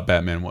everybody thought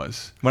Batman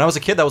was. When I was a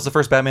kid, that was the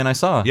first Batman I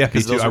saw. Yeah,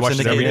 me too. I watched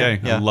it every day.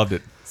 I loved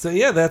it. So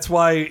yeah, that's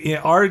why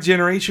our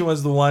generation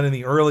was the one in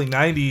the early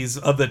 90s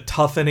of the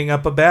toughening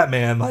up of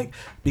Batman, like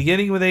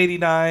beginning with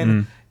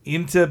 89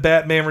 into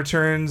Batman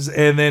Returns,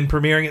 and then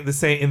premiering in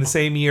the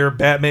same year,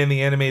 Batman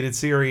the Animated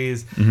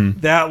Series.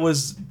 That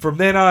was, from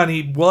then on,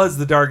 he was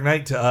the Dark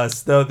Knight to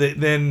us. Though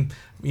then,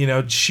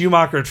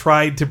 Schumacher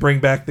tried to bring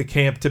back the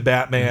camp to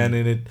Batman,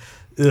 and it.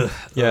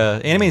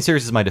 Animated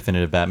series is my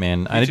definitive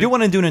Batman. And I do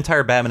want to do an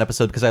entire Batman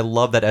episode because I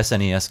love that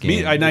SNES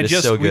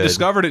game. We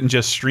discovered it and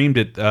just streamed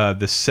it. The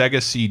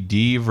Sega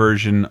CD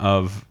version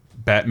of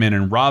Batman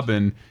and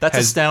Robin. That's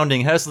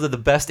astounding. It has the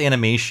best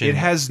animation. It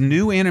has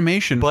new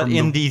animation, but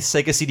in the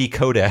Sega CD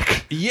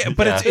codec. Yeah,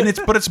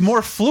 but it's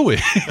more fluid.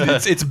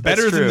 it's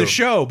better than the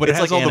show, but it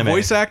has like all the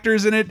voice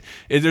actors in it.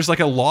 There's like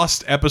a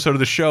lost episode of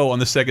the show on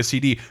the Sega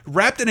CD,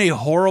 wrapped in a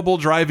horrible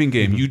driving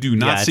game. You do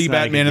not see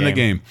Batman in the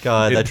game.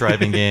 God, that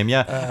driving game.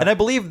 Yeah, and I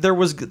believe there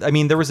was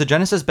a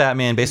Genesis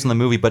Batman based on the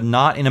movie, but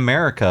not in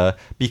America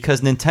because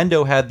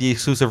Nintendo had the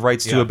exclusive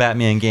rights to a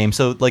Batman game.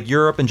 So like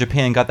Europe and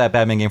Japan got that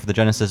Batman game for the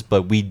Genesis,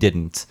 but we didn't.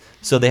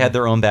 So they had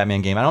their own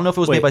Batman game. I don't know if it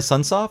was made by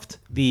Sunsoft.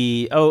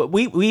 We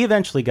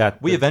eventually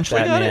got. We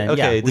eventually got it.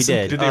 Okay, yeah, we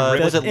did.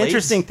 Was it the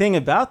interesting thing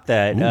about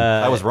that?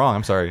 I was wrong.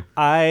 I'm sorry.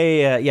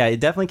 It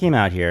definitely came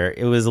out here.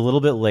 It was a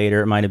little bit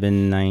later. It might have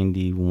been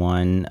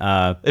 91.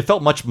 It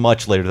felt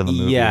much later than the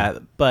movie. Yeah,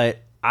 but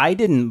I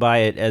didn't buy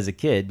it as a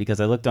kid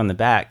because I looked on the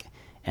back.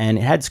 And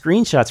it had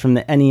screenshots from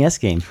the NES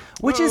game,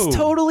 which is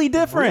totally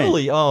different.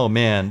 Really? Oh,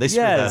 man. They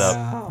screwed that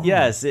up.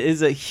 Yes, it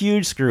is a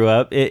huge screw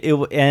up.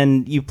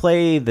 And you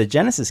play the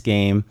Genesis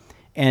game,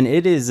 and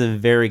it is a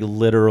very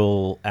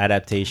literal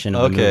adaptation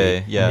of the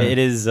movie. Yeah. It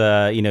is,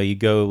 you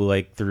go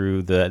like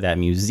through that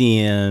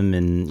museum,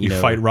 and you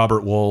fight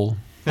Robert Wool.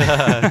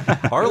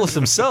 Arliss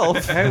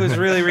himself. I was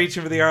really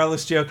reaching for the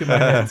Arliss joke in my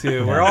head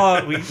too. We're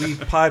all we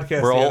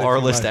podcast. We're all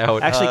Arliss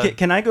out. Actually,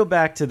 can I go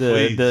back to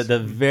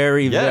the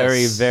very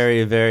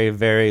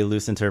very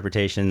loose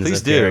interpretations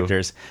of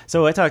characters?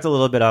 So I talked a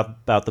little bit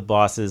about the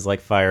bosses like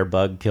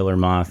Firebug, Killer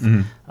Moth,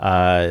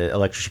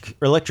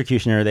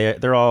 Electrocutioner.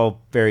 They're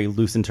all very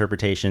loose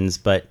interpretations,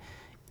 but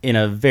in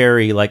a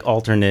very like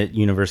alternate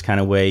universe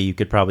kind of way, you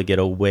could probably get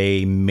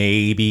away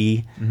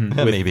maybe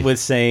with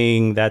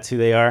saying that's who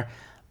they are.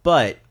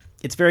 But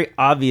it's very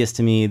obvious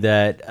to me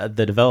that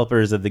the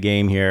developers of the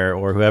game here,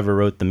 or whoever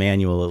wrote the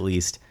manual at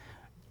least,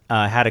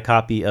 had a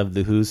copy of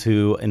the Who's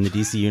Who in the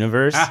DC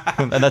universe.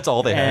 And that's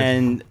all they had.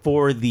 And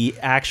for the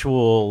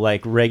actual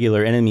like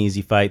regular enemies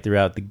you fight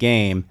throughout the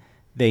game,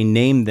 they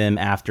named them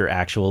after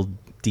actual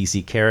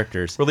DC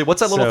characters. Really? What's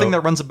that little thing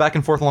that runs back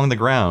and forth along the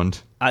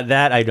ground?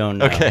 That I don't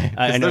know. Okay.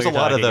 I know there's a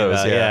lot of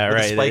those. Yeah, With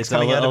right. the spikes it's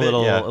coming out of it.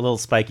 A little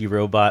spiky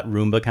robot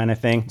Roomba kind of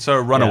thing. So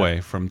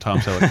Runaway from Tom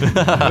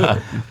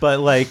Selleck.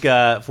 But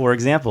like, for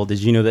example,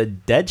 did you know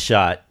that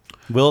Deadshot,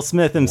 Will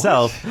Smith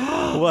himself,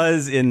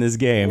 was in this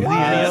game? What?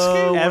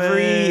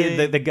 The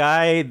the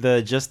guy,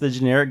 just the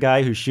generic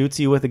guy who shoots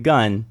you with a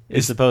gun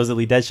is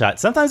supposedly Deadshot.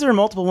 Sometimes there are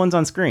multiple ones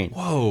on screen.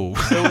 Whoa.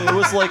 So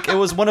it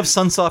was one of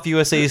Sunsoft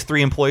USA's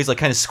 3 employees, like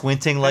kind of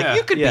squinting, like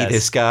you could be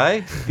this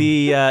guy.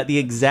 The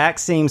exact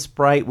same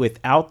sprite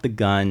without the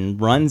gun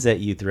runs at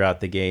you throughout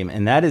the game,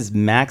 and that is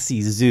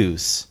Maxi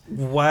Zeus.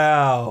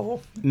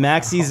 Wow.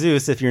 Maxi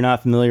Zeus, if you're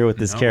not familiar with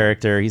this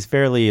character, he's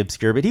fairly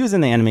obscure, but he was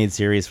in the animated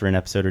series for an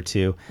episode or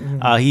two.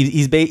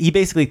 He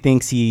basically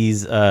thinks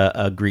he's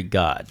a Greek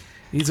god.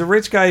 He's a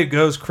rich guy who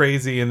goes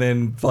crazy and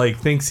then like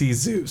thinks he's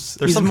Zeus.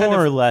 He's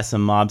more or less a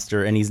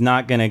mobster, and he's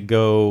not going to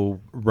go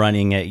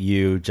running at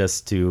you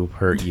just to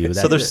hurt you.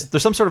 So there's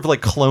some sort of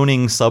like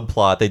cloning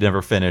subplot they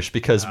never finished,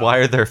 because why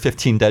are there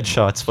 15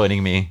 Deadshots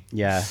fighting me?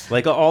 Yeah,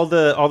 like all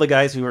the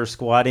guys who are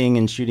squatting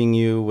and shooting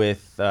you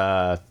with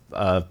the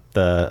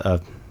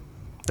flamethrower.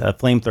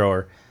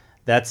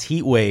 That's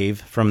Heatwave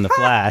from The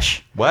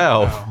Flash.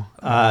 Wow.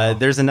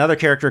 There's another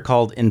character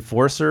called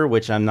Enforcer,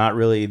 which I'm not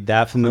really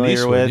that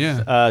familiar with,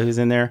 who's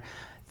in there.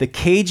 The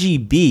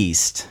KG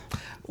Beast.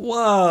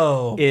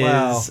 Whoa.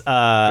 Is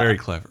very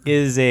clever.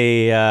 Is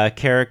a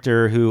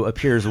character who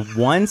appears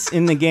once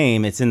in the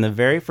game. It's in the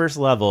very first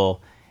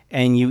level,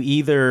 and you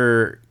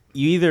either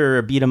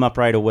beat him up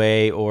right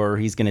away, or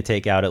he's going to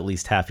take out at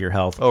least half your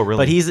health. Oh, really?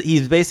 But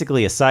he's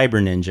basically a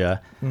cyber ninja.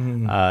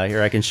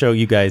 Here, I can show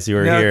you guys who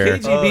are here.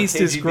 KG Beast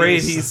is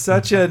great. He's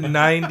such a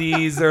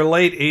 90s or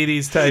late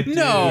 80s type dude.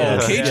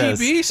 KG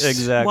Beast?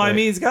 Exactly. Well, I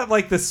mean, he's got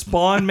like the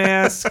Spawn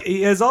mask.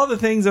 He has all the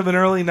things of an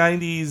early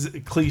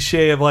 90s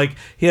cliche of like,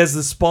 he has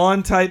the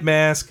Spawn type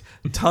mask,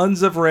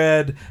 tons of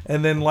red,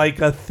 and then like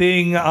a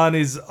thing on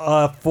his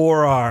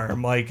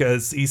forearm. Like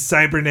he's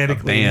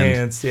cybernetically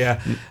enhanced.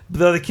 Yeah.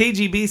 The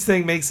KG Beast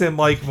thing makes him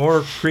like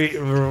more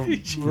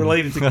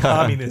related to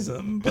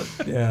communism. But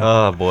yeah.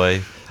 Oh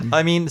boy.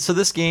 I mean, so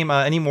this game,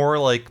 any more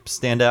like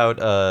standout?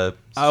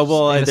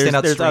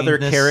 There's other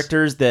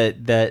characters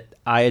that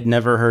I had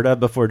never heard of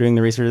before doing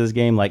the research of this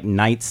game, like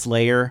Night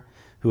Slayer,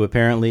 who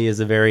apparently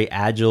is a very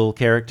agile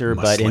character,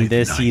 but in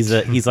this he's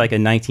like a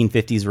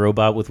 1950s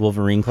robot with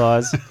Wolverine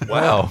claws.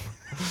 Wow.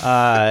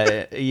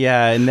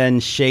 And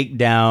then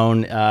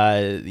Shakedown.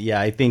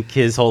 I think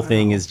his whole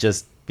thing is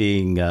just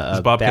being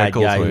a bad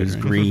guy who's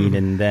green,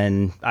 and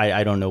then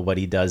I don't know what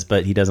he does,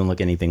 but he doesn't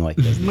look anything like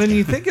this. When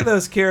you think of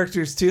those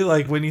characters too,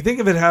 like when you think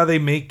of it how they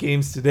make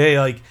games today,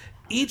 like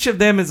each of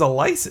them is a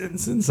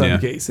license in some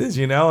cases,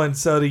 and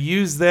so to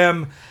use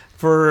them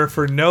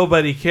for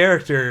nobody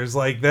characters,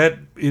 like that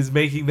is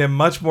making them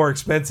much more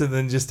expensive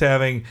than just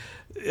having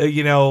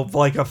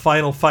like a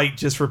final fight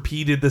just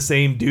repeated the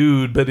same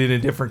dude but in a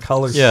different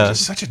color scheme.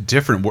 It's such a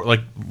different,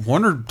 like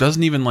Warner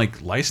doesn't even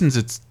like license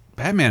its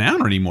Batman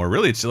out anymore.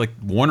 Really, it's like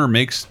Warner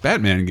makes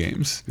Batman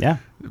games.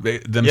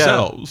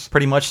 Themselves.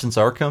 Pretty much since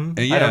Arkham.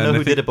 I don't know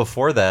who did it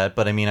before that,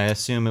 but I mean, I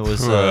assume it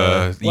was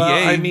EA.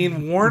 I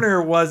mean,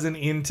 Warner wasn't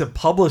into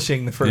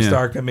publishing the first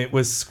Arkham. It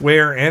was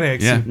Square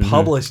Enix who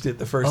published it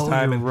the first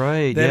time.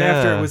 And then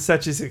after it was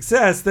such a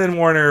success, then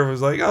Warner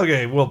was like,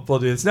 okay, we'll do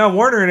this. Now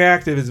Warner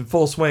Interactive is in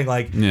full swing.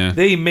 Like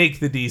they make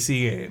the DC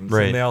games,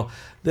 and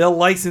they'll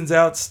license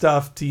out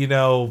stuff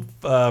to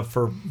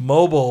for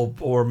mobile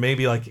or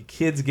maybe like a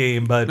kids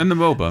game, but and the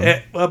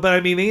MOBA. But I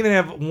mean, they even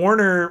have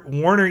Warner.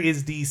 Warner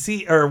is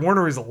DC, or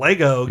Warner is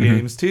Lego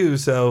games too.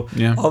 So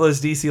all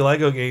those DC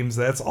Lego games,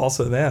 that's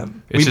also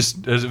them. It's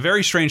a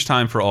very strange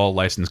time for all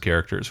licensed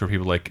characters, where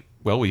people are like,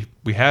 well,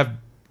 we have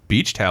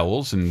beach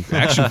towels and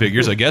action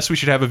figures. I guess we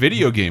should have a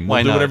video game.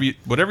 We'll do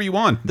whatever you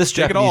want. This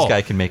Japanese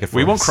guy can make it for us.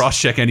 We won't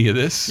cross-check any of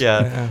this.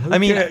 I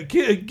mean,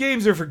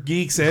 games are for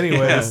geeks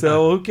anyway,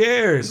 so who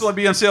cares? This will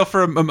be on sale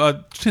for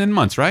 10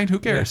 months, right? Who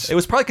cares? It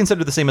was probably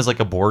considered the same as like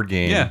a board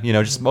game.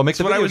 Just make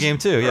a video game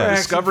too.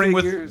 Discovering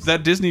with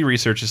that Disney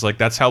research is like,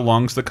 that's how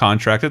long's the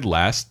contracted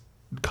last.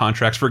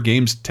 Contracts for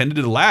games tended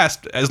to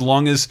last as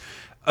long as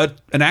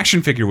an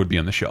action figure would be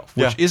on the shelf,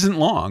 which isn't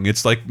long.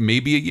 It's like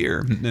maybe a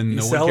year, and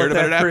no one cared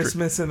about it after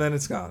Christmas, and then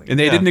it's gone. And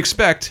they didn't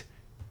expect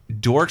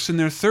dorks in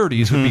their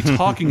 30s would be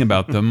talking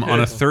about them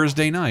on a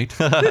Thursday night.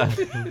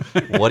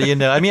 What do you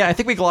know? I mean, I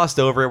think we glossed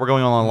over it. We're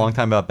going on a long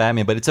time about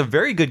Batman, but it's a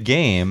very good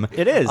game.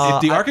 It is.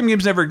 If the Arkham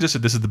games never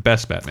existed, this is the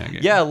best Batman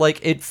game. Yeah,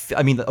 like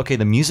I mean, okay,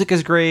 the music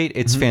is great.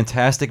 It's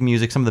fantastic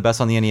music. Some of the best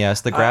on the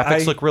NES. The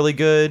graphics look really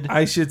good.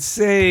 I should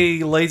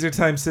say, Laser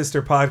Time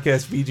Sister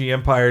podcast VG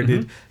Empire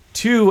did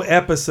 2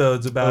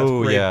 episodes about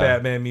great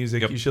Batman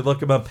music. You should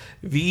look them up.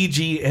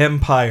 VG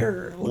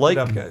Empire. Look it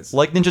up, guys.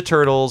 Like Ninja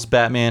Turtles,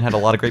 Batman had a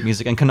lot of great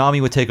music, and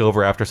Konami would take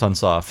over after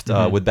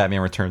Sunsoft with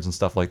Batman Returns and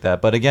stuff like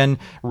that. But again,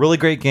 really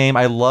great game.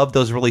 I love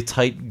those really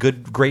tight,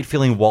 good, great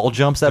feeling wall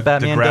jumps that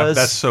Batman does.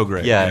 That's so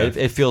great. Yeah,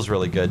 it feels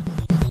really good.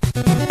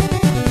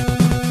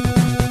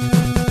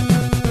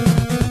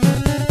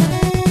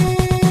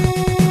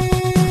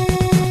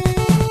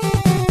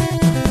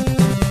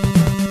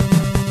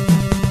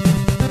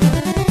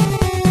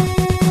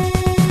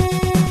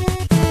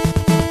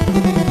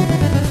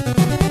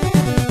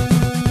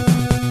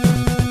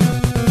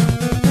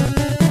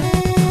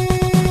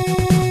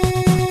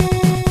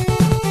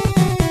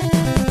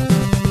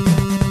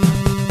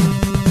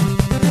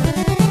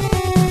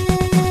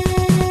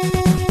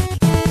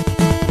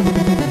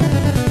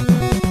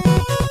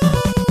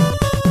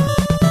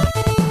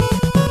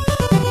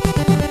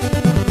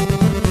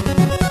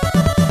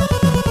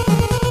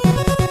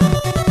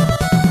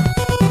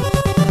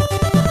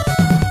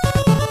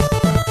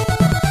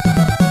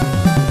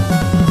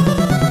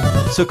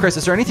 So, Chris,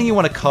 is there anything you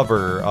want to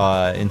cover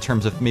in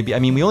terms of maybe? I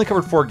mean, we only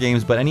covered 4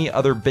 games, but any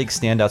other big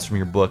standouts from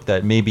your book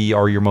that maybe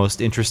are your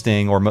most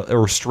interesting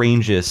or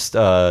strangest,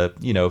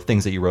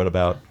 things that you wrote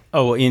about?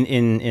 Oh,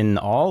 in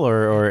all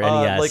or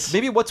NES? Like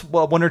maybe what's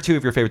 1 or 2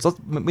 of your favorites?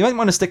 We might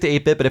want to stick to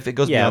 8-bit, but if it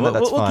goes beyond that,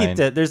 that's we'll fine. Keep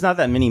that. There's not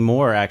that many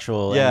more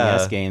actual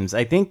NES games.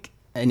 I think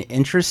an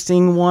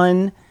interesting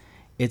one.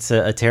 It's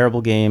a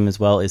terrible game as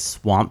well, is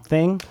Swamp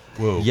Thing.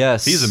 Whoa.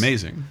 Yes. He's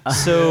amazing.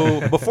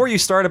 So before you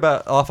start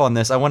off on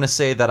this, I want to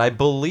say that I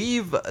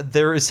believe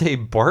there is a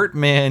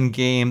Bartman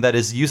game that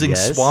is using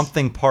Swamp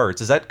Thing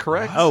parts. Is that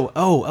correct?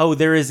 Oh,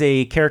 there is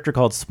a character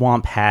called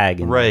Swamp Hag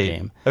in the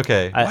game.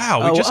 Okay.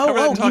 Wow, we just covered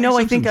that in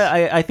Talking Simpsons.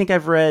 I think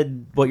I've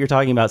read what you're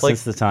talking about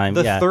since the time.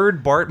 The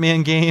third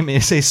Bartman game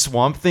is a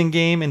Swamp Thing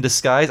game in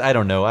disguise. I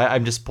don't know.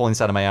 I'm just pulling this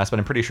out of my ass, but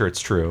I'm pretty sure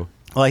it's true.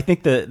 Well, I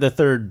think the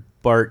third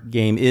Bart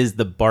game is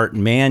the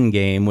Bartman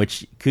game,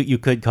 which you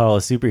could call a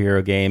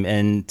superhero game,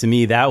 and to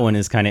me that one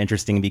is kind of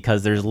interesting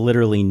because there's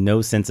literally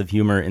no sense of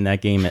humor in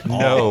that game at all.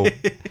 No,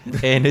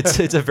 and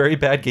it's a very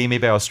bad game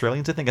made by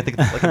Australians. I think it's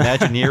like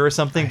Imagineer or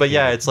something. But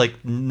yeah, it's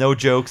like no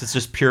jokes. It's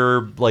just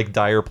pure like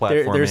dire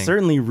platforming. There's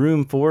certainly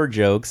room for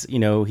jokes. You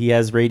know, he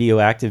has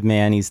Radioactive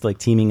Man. He's like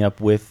teaming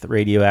up with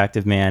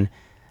Radioactive Man,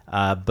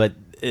 but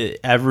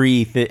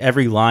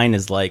every line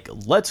is like,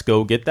 let's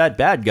go get that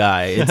bad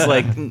guy. It's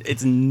like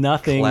it's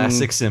nothing.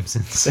 Classic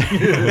Simpsons.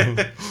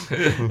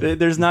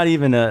 There's not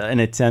even an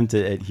attempt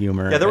at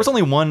humor. Yeah, there was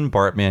only one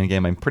Bartman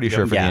game, I'm pretty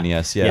sure, for the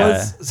NES.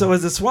 So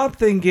was the Swamp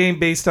Thing game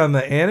based on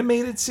the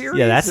animated series?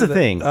 Yeah, that's the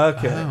thing.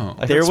 Okay.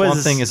 I heard Swamp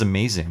Thing is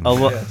amazing. A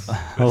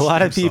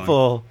lot of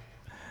people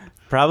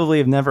probably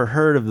have never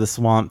heard of the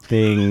Swamp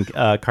Thing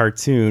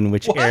cartoon,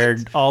 which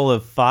aired all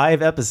of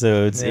 5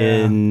 episodes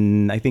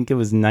in, I think it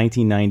was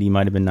 1990,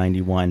 might have been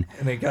 91.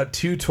 And they got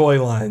 2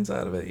 toy lines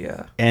out of it,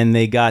 yeah. And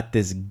they got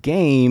this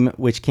game,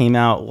 which came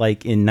out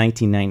like in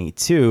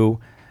 1992,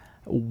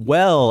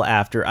 well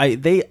after.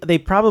 They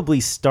probably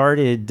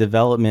started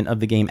development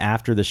of the game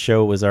after the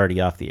show was already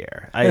off the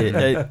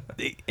air.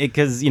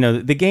 Because,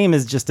 the game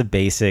is just a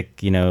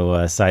basic,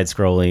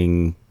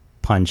 side-scrolling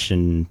punch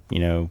and,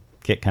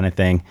 kick kind of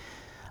thing.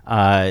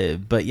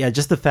 But yeah,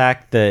 just the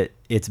fact that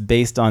it's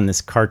based on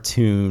this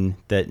cartoon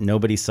that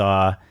nobody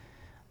saw,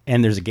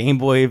 and there's a Game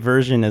Boy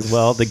version as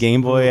well. The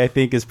Game Boy, I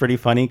think, is pretty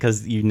funny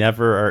because you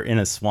never are in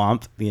a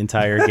swamp the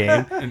entire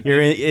game.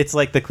 It's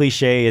like the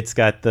cliche. It's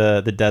got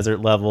the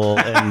desert level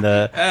and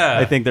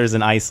I think there's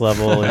an ice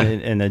level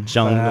and a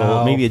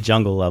jungle, maybe a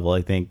jungle level.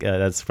 I think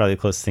that's probably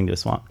the closest thing to a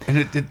swamp.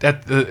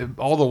 And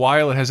all the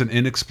while, it has an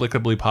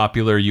inexplicably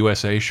popular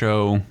USA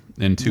show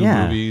and 2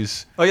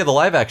 movies. Oh yeah, the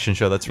live action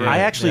show. That's right. I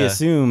actually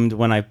assumed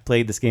when I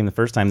played this game the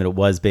first time that it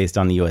was based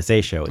on the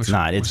USA show. It's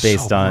not. It's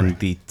based on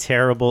the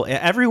terrible.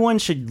 Everyone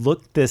should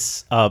look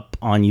this up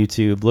on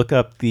YouTube. Look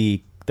up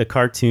the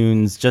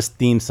cartoon's just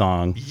theme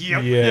song.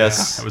 Yep.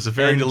 Yes, that was a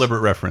very deliberate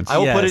reference. I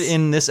will put it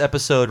in this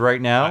episode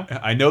right now.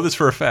 I know this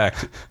for a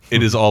fact.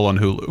 It is all on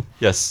Hulu.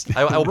 Yes,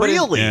 I will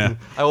really.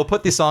 I will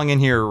put the song in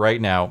here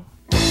right now.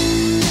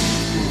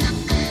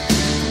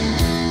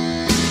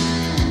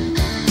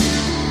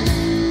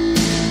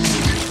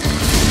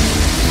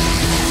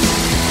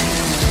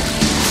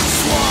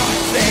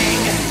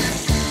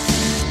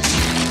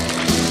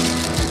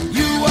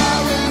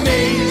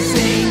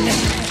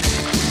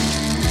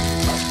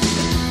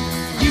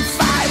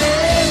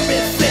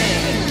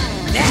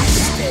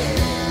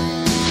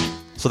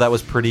 So that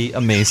was pretty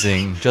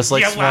amazing. Just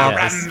like Swamp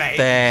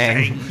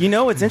Thing.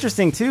 What's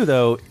interesting too,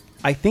 though,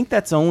 I think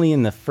that's only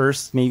in the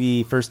first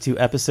 2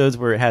 episodes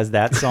where it has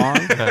that song.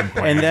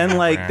 And then,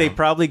 they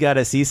probably got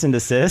a cease and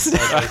desist.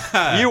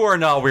 You are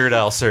not Weird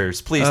Al, sirs.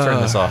 Please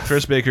turn this off.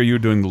 Chris Baker, you're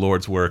doing the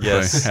Lord's work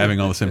by having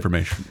all this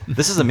information.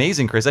 This is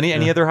amazing, Chris.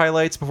 Any other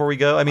highlights before we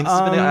go? I mean,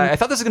 I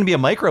thought this was going to be a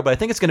micro, but I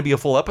think it's going to be a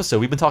full episode.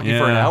 We've been talking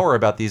for an hour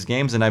about these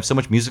games, and I have so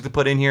much music to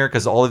put in here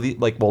because all of the,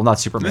 not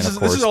Superman, of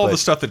course. This is all the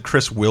stuff that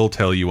Chris will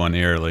tell you on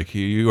air. Like,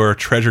 you are a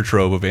treasure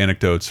trove of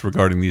anecdotes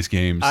regarding these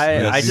games.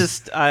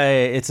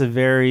 It's a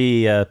very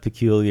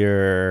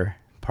peculiar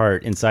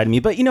part inside of me,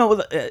 but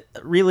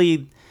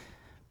really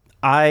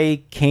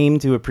I came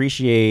to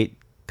appreciate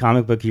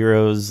comic book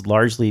heroes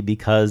largely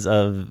because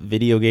of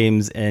video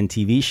games and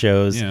TV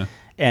shows,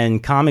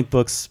 and comic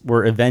books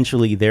were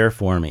eventually there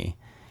for me.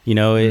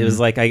 It was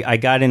like I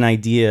got an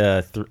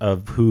idea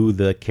of who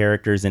the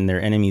characters and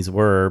their enemies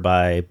were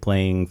by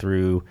playing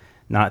through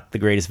not the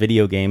greatest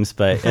video games,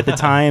 but at the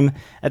time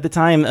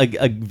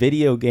a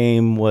video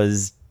game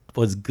was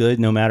good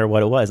no matter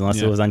what it was,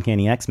 unless it was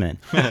Uncanny X-Men.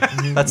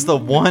 That's the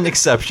one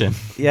exception.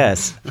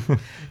 Yes.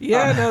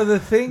 The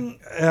thing,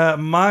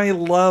 my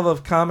love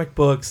of comic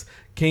books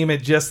came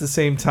at just the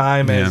same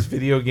time as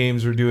video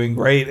games were doing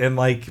great. And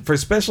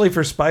especially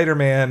for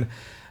Spider-Man,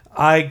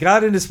 I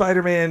got into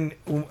Spider-Man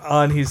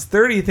on his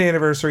 30th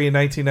anniversary in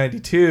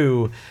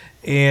 1992,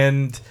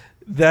 and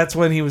that's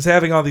when he was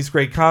having all these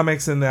great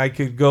comics, and I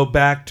could go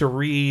back to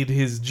read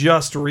his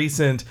just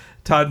recent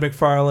Todd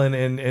McFarlane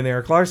and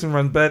Eric Larson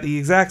run. But at the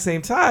exact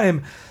same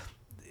time,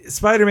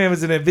 Spider-Man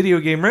was in a video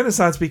game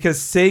renaissance because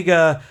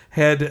Sega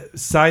had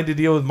signed a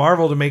deal with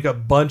Marvel to make a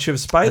bunch of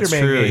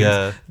Spider-Man games.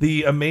 Yeah.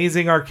 The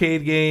Amazing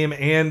arcade game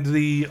and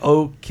the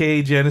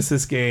OK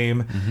Genesis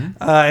game.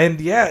 And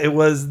yeah, it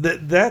was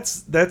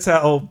that's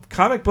how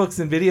comic books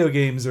and video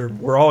games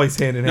were always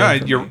hand in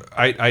hand.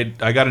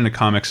 I got into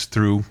comics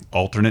through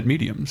alternate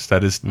mediums.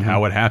 That is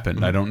how it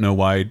happened. I don't know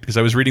why, because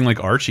I was reading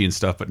like Archie and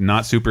stuff, but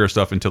not superhero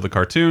stuff until the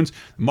cartoons.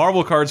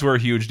 Marvel cards were a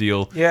huge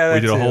deal. Yeah, we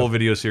did a whole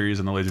video series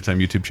on the Laser Time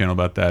YouTube channel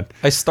about that.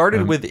 I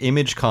started with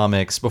Image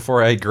Comics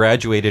before I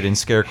graduated in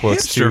scare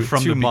quotes Hipster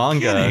from to the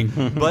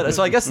manga. But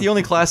so I guess the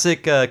only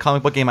classic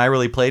comic book game I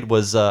really played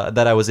was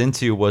that I was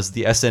into was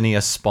the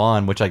SNES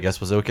Spawn, which I guess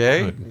was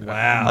okay.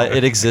 Wow.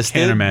 It existed.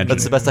 Can't imagine.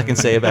 That's the best I can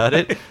say about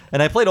it.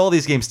 And I played all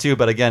these games too,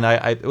 but again,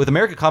 I with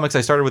American Comics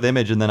I started with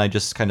Image and then I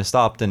just kind of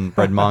stopped and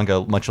read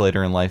manga much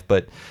later in life.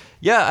 But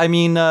yeah, I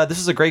mean, this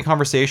is a great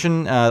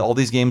conversation. All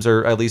these games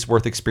are at least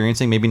worth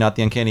experiencing. Maybe not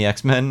the Uncanny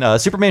X-Men.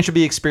 Superman should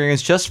be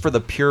experienced just for the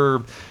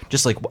pure,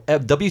 just like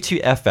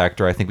WTF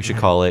factor, I think we should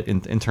call it,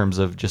 in terms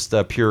of just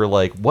pure,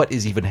 like, what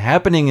is even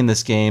happening in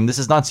this game? This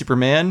is not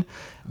Superman.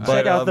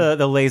 Check out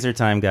the Laser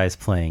Time guys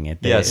playing it.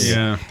 Yes.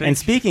 Yeah. And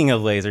speaking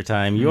of Laser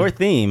Time, your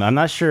theme, I'm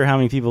not sure how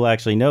many people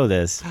actually know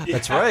this.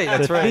 That's right.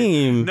 That's The right.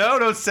 theme No,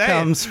 don't say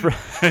comes from...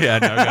 Yeah,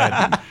 no, go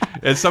ahead.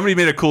 And somebody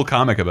made a cool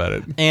comic about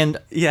it. And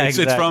Yeah, It's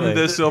from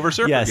the Silver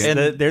Surfer Yes,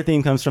 game. their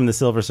theme comes from the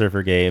Silver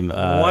Surfer game.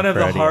 One of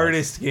the Freddy.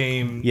 hardest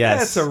games. Yes.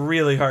 That's a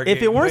really hard game.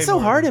 If it weren't Way so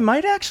more hard, than- it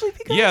might actually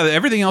be good. Yeah,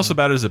 everything else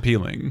about it is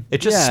appealing. it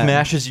just Yeah.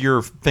 smashes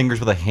your fingers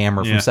with a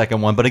hammer from Yeah.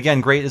 second one. But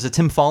again, great. Is it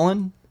Tim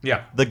Fallon?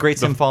 Yeah. The great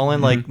Tim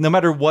Fallon. Like, no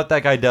matter what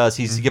that guy does,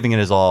 he's giving it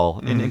his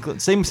all. And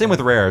same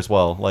with Rare as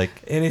well. Like,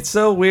 And it's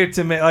so weird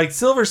to me. Like,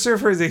 Silver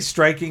Surfer is a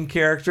striking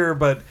character,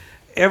 but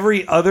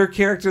every other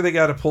character they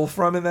got to pull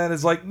from in that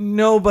is like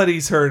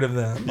nobody's heard of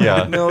them. Like,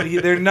 Yeah. no,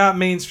 they're not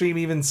mainstream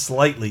even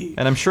slightly.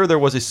 and I'm sure there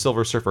was a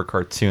Silver Surfer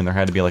cartoon. There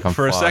had to be like on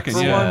For a Fox. second,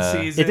 For yeah.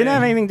 one season, It didn't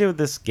have anything to do with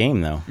this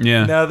game, though.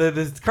 Yeah. No,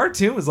 the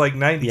cartoon was like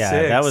 '96.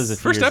 Yeah, that was a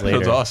few First years episode's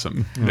later.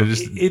 awesome.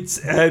 It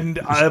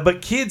just-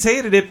 But kids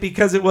hated it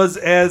because it was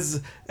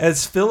as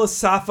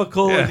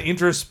philosophical Yeah. and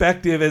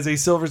introspective as a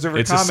Silver Surfer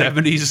it's comic. a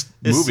 70s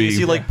movie. Is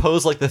he like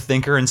pose like the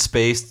thinker in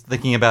space,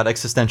 thinking about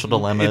existential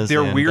dilemmas?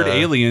 They're and, weird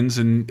aliens,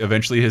 and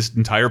eventually his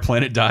entire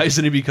planet dies,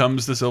 and he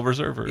becomes the Silver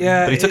Surfer.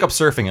 Yeah, But he took up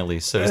surfing at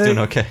least, so he's doing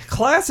okay.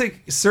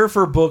 Classic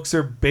surfer books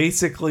are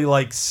basically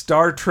like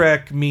Star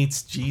Trek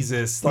meets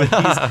Jesus, like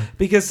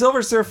because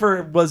Silver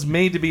Surfer was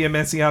made to be a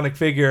messianic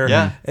figure,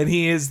 Yeah. and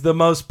he is the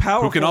most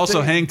powerful. Who can also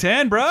thing. hang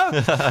 10,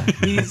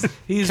 bruh?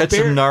 He's Catch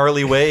some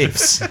gnarly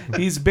waves.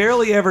 he's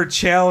barely ever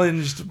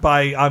challenged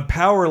on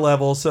power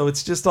level, so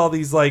it's just all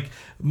these like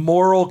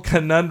moral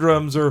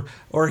conundrums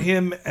or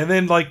him, and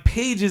then like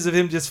pages of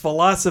him just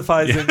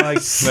philosophizing like,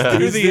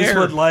 Through is the this air.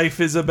 what life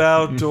is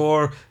about,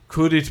 or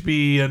could it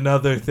be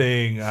another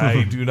thing?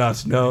 I do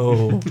not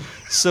know.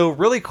 So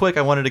really quick,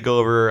 I wanted to go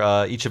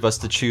over each of us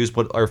to choose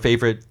what our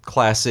favorite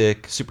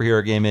classic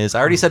superhero game is.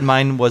 I already said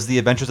mine was The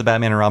Adventures of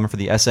Batman and Robin for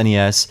the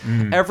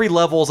SNES. Every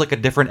level is like a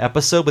different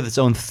episode with its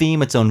own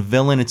theme, its own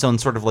villain, its own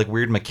sort of like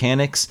weird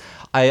mechanics.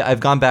 I've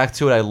gone back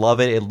to it. I love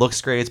it. It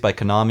looks great. It's by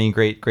Konami.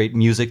 Great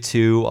music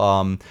too.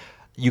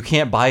 You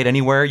can't buy it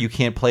anywhere. You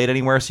can't play it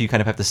anywhere, so you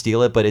kind of have to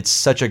steal it. But it's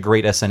such a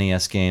great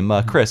SNES game.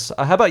 Chris,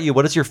 how about you?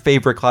 What is your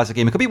favorite classic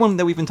game? It could be one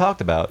that we even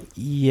talked about.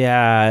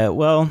 Yeah,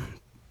 well,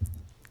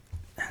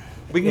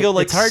 We can go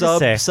like it's hard to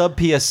say. sub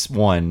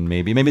PS1,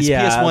 maybe. Maybe it's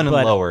yeah, PS1 and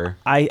but lower.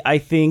 I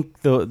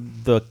think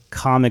the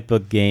comic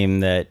book game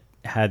that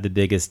had the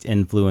biggest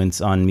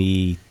influence on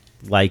me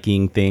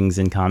liking things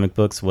in comic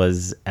books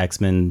was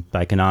X-Men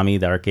by Konami,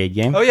 the arcade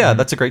game. Oh yeah,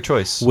 that's a great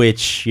choice.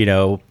 Which,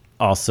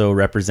 also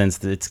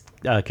represents its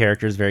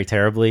characters very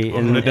terribly.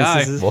 Welcome to die.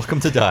 instances. Welcome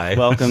to die.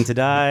 Welcome to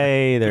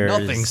die. There's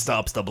Nothing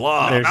stops the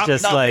blob. There's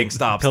just Nothing like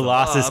stops the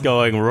Colossus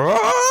blob. going.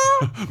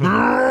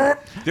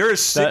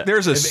 There's a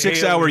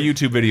 6-hour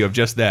YouTube video of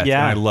just that,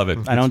 Yeah, and I love it.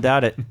 I don't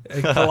doubt it.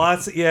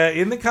 Colossus, yeah,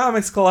 in the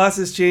comics,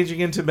 Colossus changing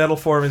into metal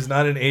form is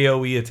not an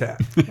AoE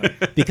attack.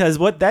 Because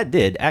what that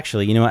did,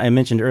 actually, I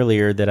mentioned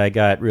earlier that I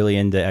got really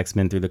into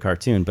X-Men through the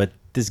cartoon, but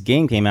this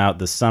game came out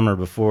the summer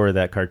before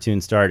that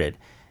cartoon started,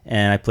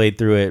 and I played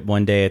through it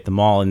one day at the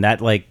mall, and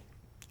that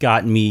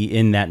got me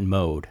in that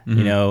mode.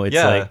 It's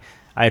Yeah. like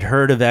I'd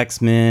heard of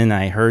X-Men,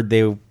 I heard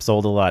they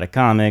sold a lot of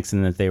comics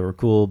and that they were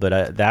cool,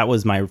 but that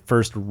was my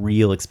first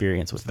real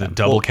experience with The them.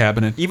 double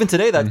cabinet. Even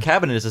today, that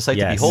cabinet is a sight to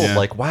Yes. behold. Yeah.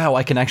 Like, wow,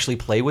 I can actually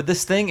play with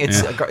this thing.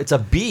 It's a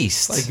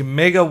beast. Like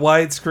mega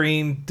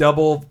widescreen,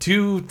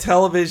 two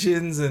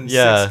televisions and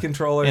six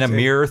controllers. and a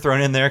mirror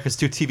thrown in there because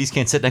two TVs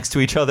can't sit next to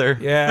each other.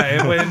 Yeah,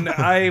 and when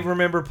I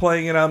remember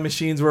playing it on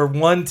machines where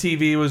one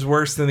TV was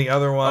worse than the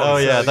other one. Oh,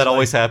 yeah, so that you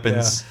always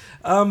happens.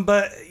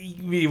 But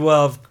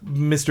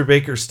Mr.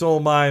 Baker stole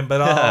mine.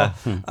 But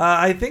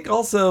I think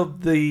also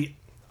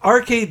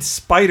arcade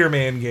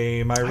Spider-Man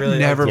game. I really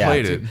never liked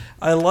played it.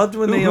 I loved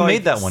when Who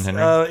made that one,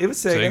 Henry? It was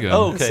Sega. Sega.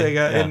 Oh, okay. Sega,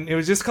 Yeah. and it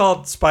was just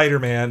called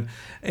Spider-Man.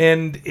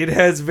 And it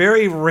has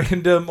very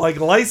random, like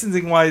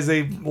licensing wise,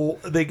 they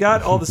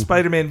got all the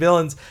Spider-Man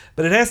villains,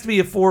 but it has to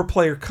be a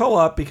 4-player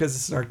co-op because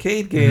it's an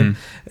arcade game.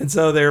 And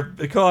so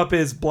the co-op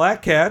is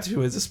Black Cat,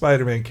 who is a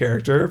Spider-Man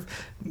character,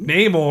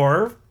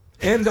 Namor,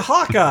 and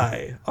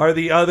Hawkeye are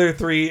the other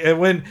 3.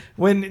 And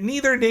when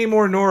neither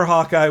Namor nor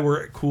Hawkeye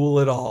were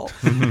cool at all.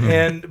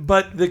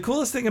 But the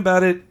coolest thing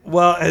about it,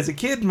 well, as a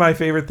kid, my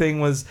favorite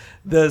thing was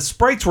the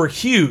sprites were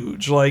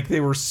huge. Like, they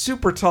were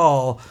super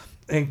tall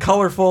and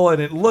colorful,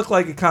 and it looked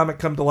like a comic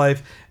come to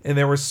life. And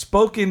there was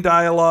spoken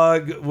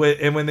dialogue,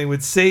 and when they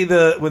would say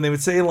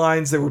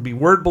lines, there would be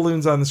word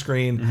balloons on the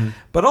screen.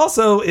 But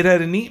also, it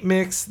had a neat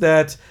mix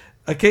that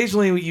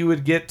occasionally you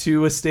would get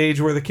to a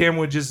stage where the camera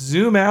would just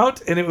zoom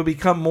out, and it would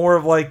become more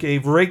of like a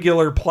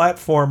regular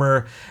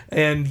platformer,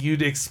 and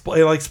you'd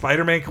explain like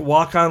Spider-Man could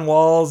walk on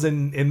walls,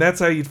 and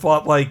that's how you'd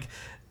fought like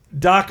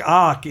Doc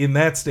Ock in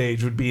that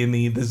stage would be in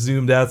the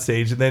zoomed out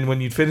stage, and then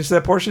when you'd finish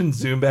that portion,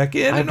 zoom back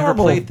in. I've never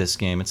played this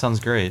game. It sounds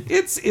great.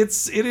 It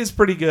is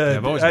pretty good. Yeah,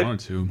 I've always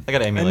wanted to. I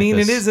gotta emulate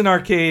this. It is an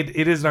arcade.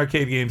 It is an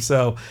arcade game.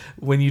 So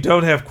when you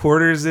don't have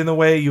quarters in the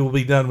way, you will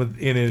be done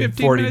in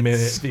 40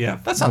 minutes. Yeah,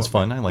 That sounds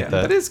fun. I like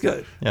that. That is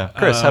good. Yeah,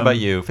 Chris, how about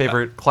you?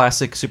 Favorite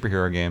classic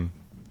superhero game?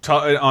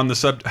 On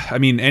the I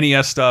mean,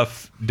 NES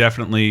stuff,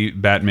 definitely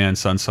Batman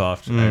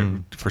Sunsoft.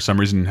 I, for some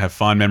reason, have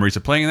fond memories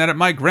of playing that at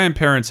my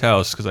grandparents'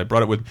 house because I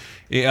brought it with.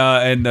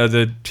 And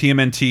the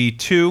TMNT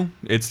 2,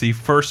 it's the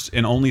first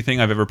and only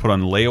thing I've ever put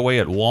on layaway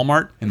at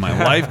Walmart in my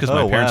life because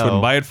my parents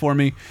wouldn't buy it for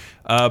me.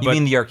 You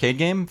mean the arcade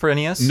game for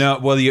NES? No,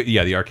 well,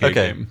 the arcade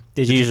game.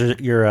 Did you use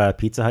your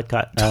Pizza Hut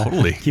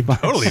Totally. coupons?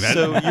 Totally.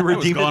 So you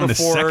redeemed it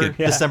before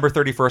December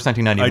 31st,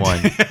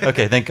 1991.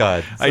 Okay, thank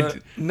God.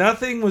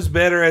 Nothing was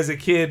better as a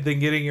kid than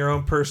getting your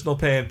own personal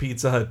pan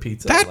Pizza Hut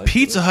pizza. That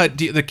Pizza Hut,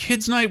 the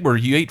kids' night where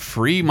you ate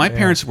free, my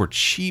parents were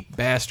cheap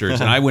bastards,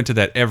 and I went to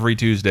that every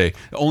Tuesday.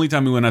 The only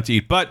time we went out to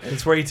eat. But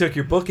it's where you took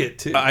your book it,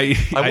 too. I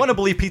want to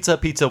believe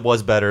Pizza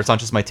was better. It's not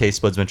just my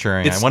taste buds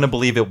maturing. I want to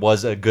believe it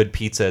was a good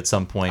pizza at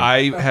some point.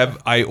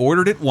 I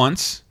ordered it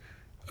once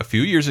a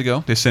few years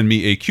ago. They send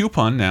me a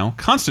coupon now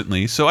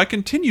constantly, so I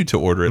continue to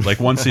order it like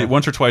once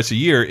or twice a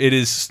year. It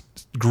is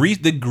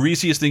the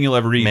greasiest thing you'll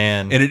ever eat,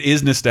 man, and it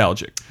is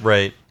nostalgic.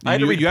 Right.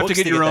 You have to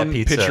get your own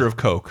pitcher of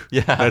Coke.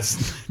 Yeah,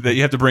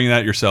 you have to bring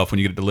that yourself when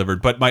you get it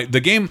delivered. But the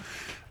game,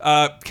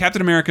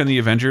 Captain America and the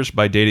Avengers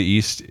by Data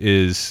East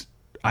is,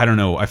 I don't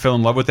know. I fell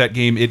in love with that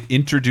game. It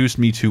introduced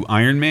me to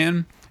Iron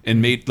Man. And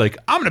made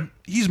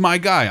he's my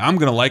guy. I'm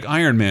gonna like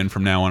Iron Man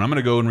from now on. I'm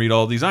gonna go and read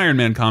all these Iron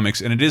Man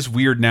comics. And it is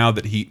weird now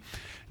that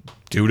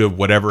due to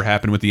whatever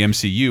happened with the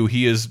MCU,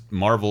 he is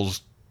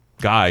Marvel's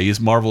guy. He's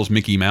Marvel's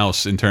Mickey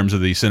Mouse in terms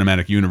of the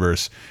cinematic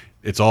universe.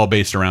 It's all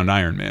based around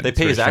Iron Man. They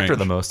pay his actor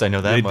the most. I know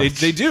that much.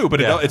 They do,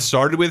 but it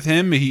started with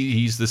him.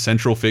 He's the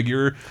central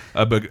figure,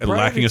 but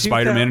lacking a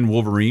Spider-Man and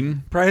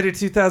Wolverine. Prior to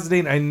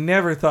 2008, I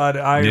never thought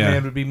Iron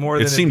Man would be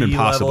more than a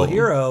B-level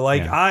hero.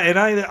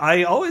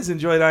 I always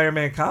enjoyed Iron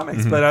Man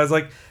comics, but I was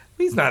like,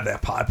 he's not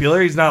that popular.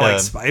 He's not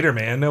like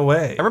Spider-Man. No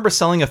way. I remember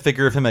selling a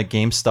figure of him at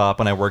GameStop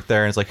when I worked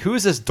there, and it's like, who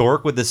is this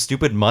dork with this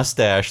stupid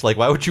mustache? Like,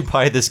 why would you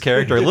buy this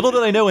character? Little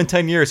did I know in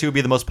 10 years he would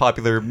be the most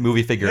popular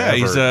movie figure ever.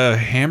 He's a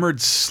hammered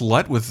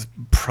slut with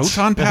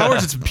proton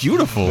powers. It's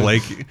beautiful.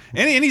 Like,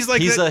 and he's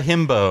like he's a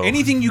himbo.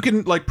 Anything you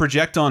can like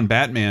project on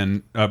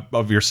Batman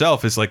of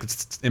yourself is like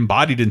it's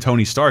embodied in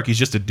Tony Stark. He's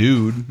just a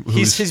dude.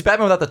 He's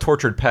Batman without the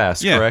tortured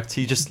past, correct?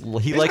 He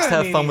likes to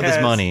have fun with his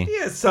money. He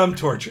has some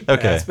tortured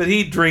past, but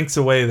he drinks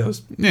away those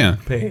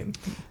pain.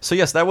 So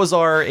yes, that was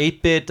our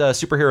 8-bit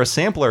superhero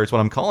sampler is what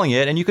I'm calling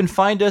it, and you can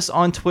find us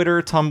on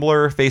Twitter,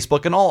 Tumblr,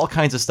 Facebook, and all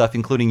kinds of stuff,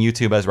 including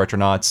YouTube as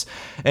Retronauts.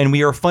 And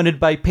we are funded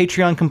by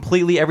Patreon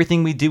completely.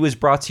 Everything we do is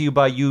brought to you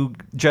by you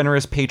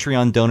generous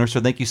Patreon donors,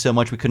 so thank you so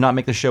much. We could not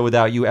make the show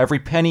without you. Every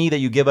penny that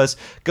you give us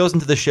goes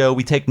into the show.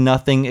 We take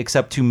nothing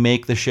except to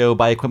make the show,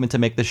 buy equipment to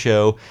make the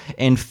show,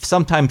 and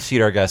sometimes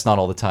feed our guests, not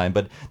all the time.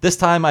 But this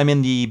time I'm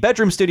in the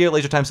bedroom studio at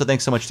Laser Time, so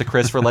thanks so much to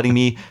Chris for letting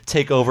me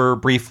take over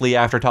briefly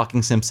after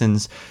Talking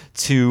Simpsons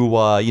to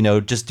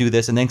just do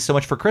this. And thanks so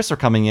much for Chris for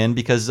coming in,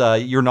 because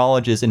your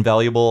knowledge is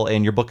invaluable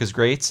and your book is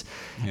great.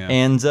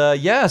 And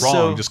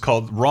Wrong, just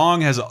called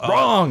Wrong has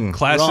a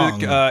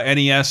classic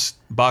NES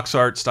box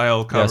art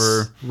style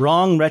cover. Yes.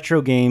 Wrong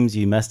retro games.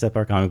 You messed up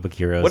our comic book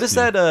heroes. What is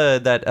that?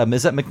 Is that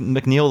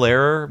McNeil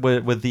error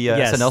with the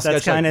SNL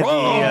sketch? That's kind of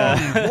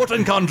the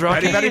Morton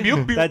Contract.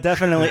 That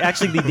definitely,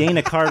 actually, the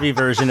Dana Carvey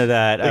version of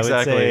that. I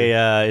would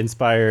say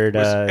inspired.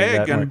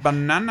 Egg and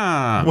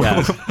banana.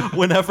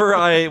 Whenever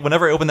I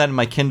open that in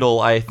my Kindle,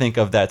 I think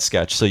of that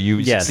sketch. So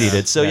you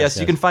succeeded. So yes,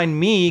 you can find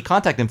me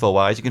contact info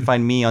wise. You can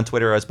find me on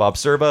Twitter as Bob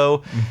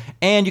Servo,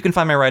 and you can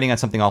find my writing at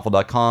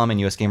somethingawful.com and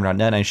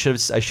usgamer.net. And I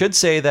should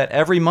say that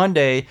every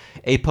Monday,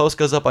 a post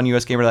goes up on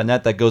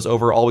usgamer.net that goes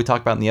over all we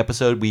talk about in the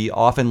episode. We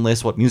often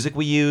list what music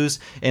we use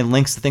and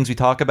links to things we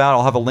talk about.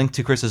 I'll have a link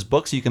to Chris's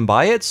book so you can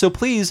buy it. So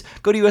please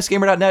go to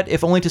usgamer.net,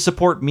 if only to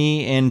support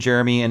me and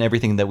Jeremy and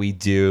everything that we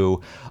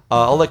do.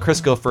 I'll let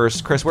Chris go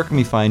first. Chris, where can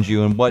we find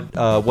you, and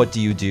what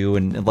do you do?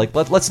 And like,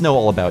 let's know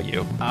all about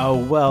you.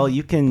 Oh, well,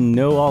 you can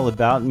know all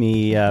about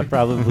me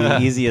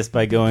probably easiest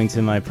by going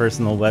to my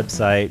personal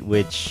website,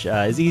 which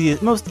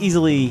is most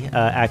easily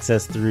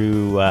accessed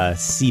through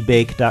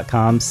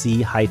cbake.com,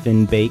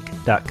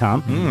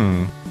 c-bake.com.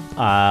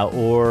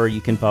 Or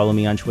you can follow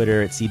me on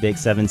Twitter at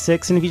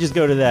cbake76. And if you just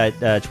go to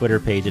that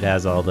Twitter page, it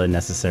has all the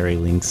necessary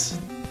links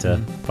to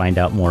find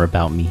out more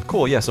about me.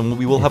 Cool, yes, and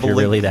we will have a link.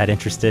 If you're really that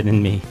interested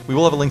in me. We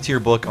will have a link to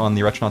your book on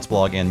the Retronauts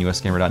blog and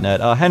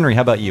usgamer.net. Henry,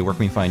 how about you? Where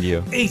can we find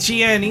you?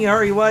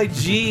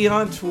 HENEREYG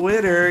on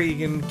Twitter. You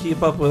can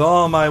keep up with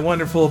all my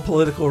wonderful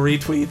political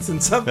retweets,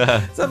 and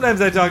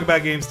sometimes I talk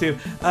about games too.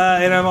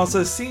 And I'm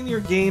also senior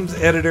games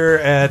editor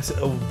at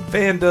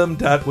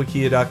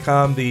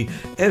fandom.wikia.com, the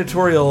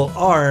editorial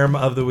arm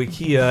of the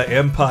Wikia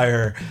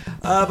empire.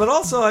 But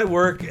also I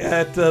work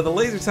at the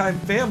LaserTime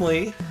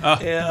family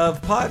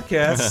of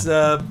podcasts,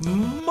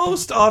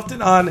 most often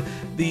on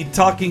the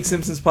Talking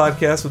Simpsons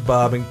podcast with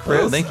Bob and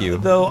Chris. Oh, thank you.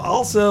 Though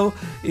also,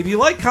 if you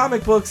like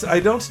comic books, I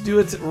don't do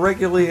it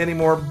regularly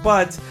anymore,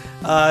 but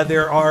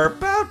there are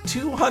about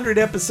 200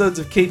 episodes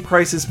of Cape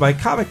Crisis, my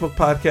comic book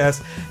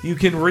podcast, you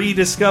can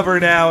rediscover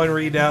now and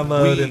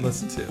re-download and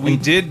listen to. We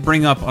did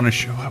bring up on a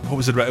show, what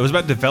was it about? It was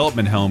about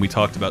Development Hell, and we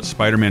talked about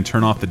Spider-Man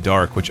Turn Off the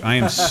Dark, which I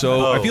am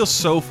so, I feel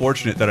so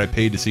fortunate that I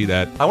paid to see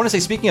that. I want to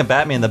say, speaking of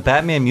Batman, the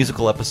Batman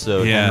musical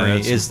episode,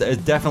 Henry, is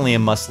definitely a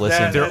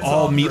must-listen. They're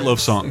all Meatloaf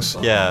songs.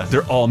 Yeah.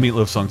 They're all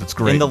Meatloaf songs. It's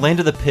great. In the land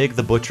of the pig,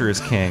 the butcher is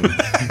king.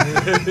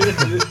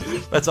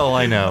 That's all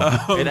I know.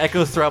 It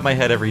echoes throughout my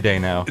head every day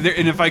now.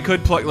 And if I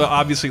could plug,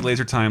 obviously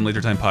LaserTime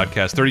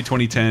podcast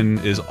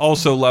 30-2010 is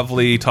also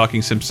lovely,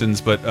 Talking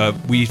Simpsons, but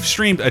we've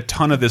streamed a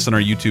ton of this on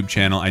our YouTube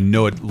channel. I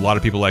know a lot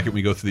of people like it when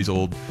we go through these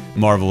old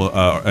Marvel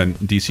and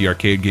DC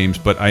arcade games,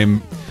 but I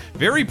am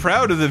very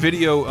proud of the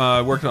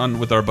video worked on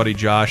with our buddy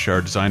Josh,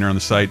 our designer on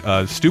the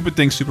site. Stupid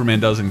Things Superman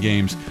Does in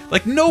Games.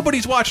 Like,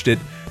 nobody's watched it,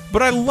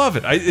 but I love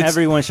it.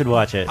 Everyone should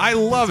watch it. I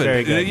love it.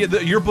 Very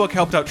good. Your book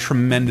helped out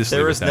tremendously.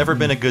 There has never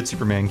been a good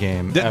Superman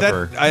game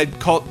ever. I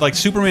call like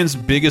Superman's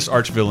biggest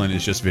arch villain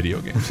is just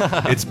video games.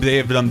 They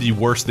have done the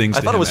worst things.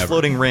 I thought it was ever.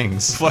 Floating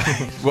rings.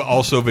 Well,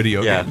 also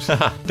video games,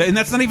 and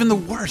that's not even the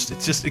worst.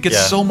 It's just it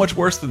gets so much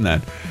worse than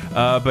that.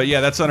 But yeah,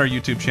 that's on our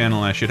YouTube channel.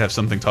 And I should have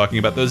something talking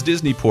about those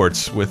Disney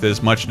ports with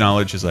as much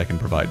knowledge as I can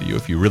provide to you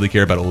if you really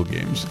care about old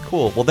games.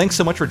 Cool. Well, thanks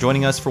so much for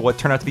joining us for what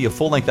turned out to be a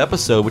full-length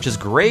episode, which is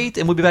great.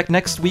 And we'll be back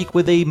next week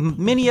with a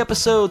mini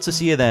episode. So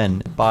see you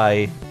then.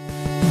 Bye.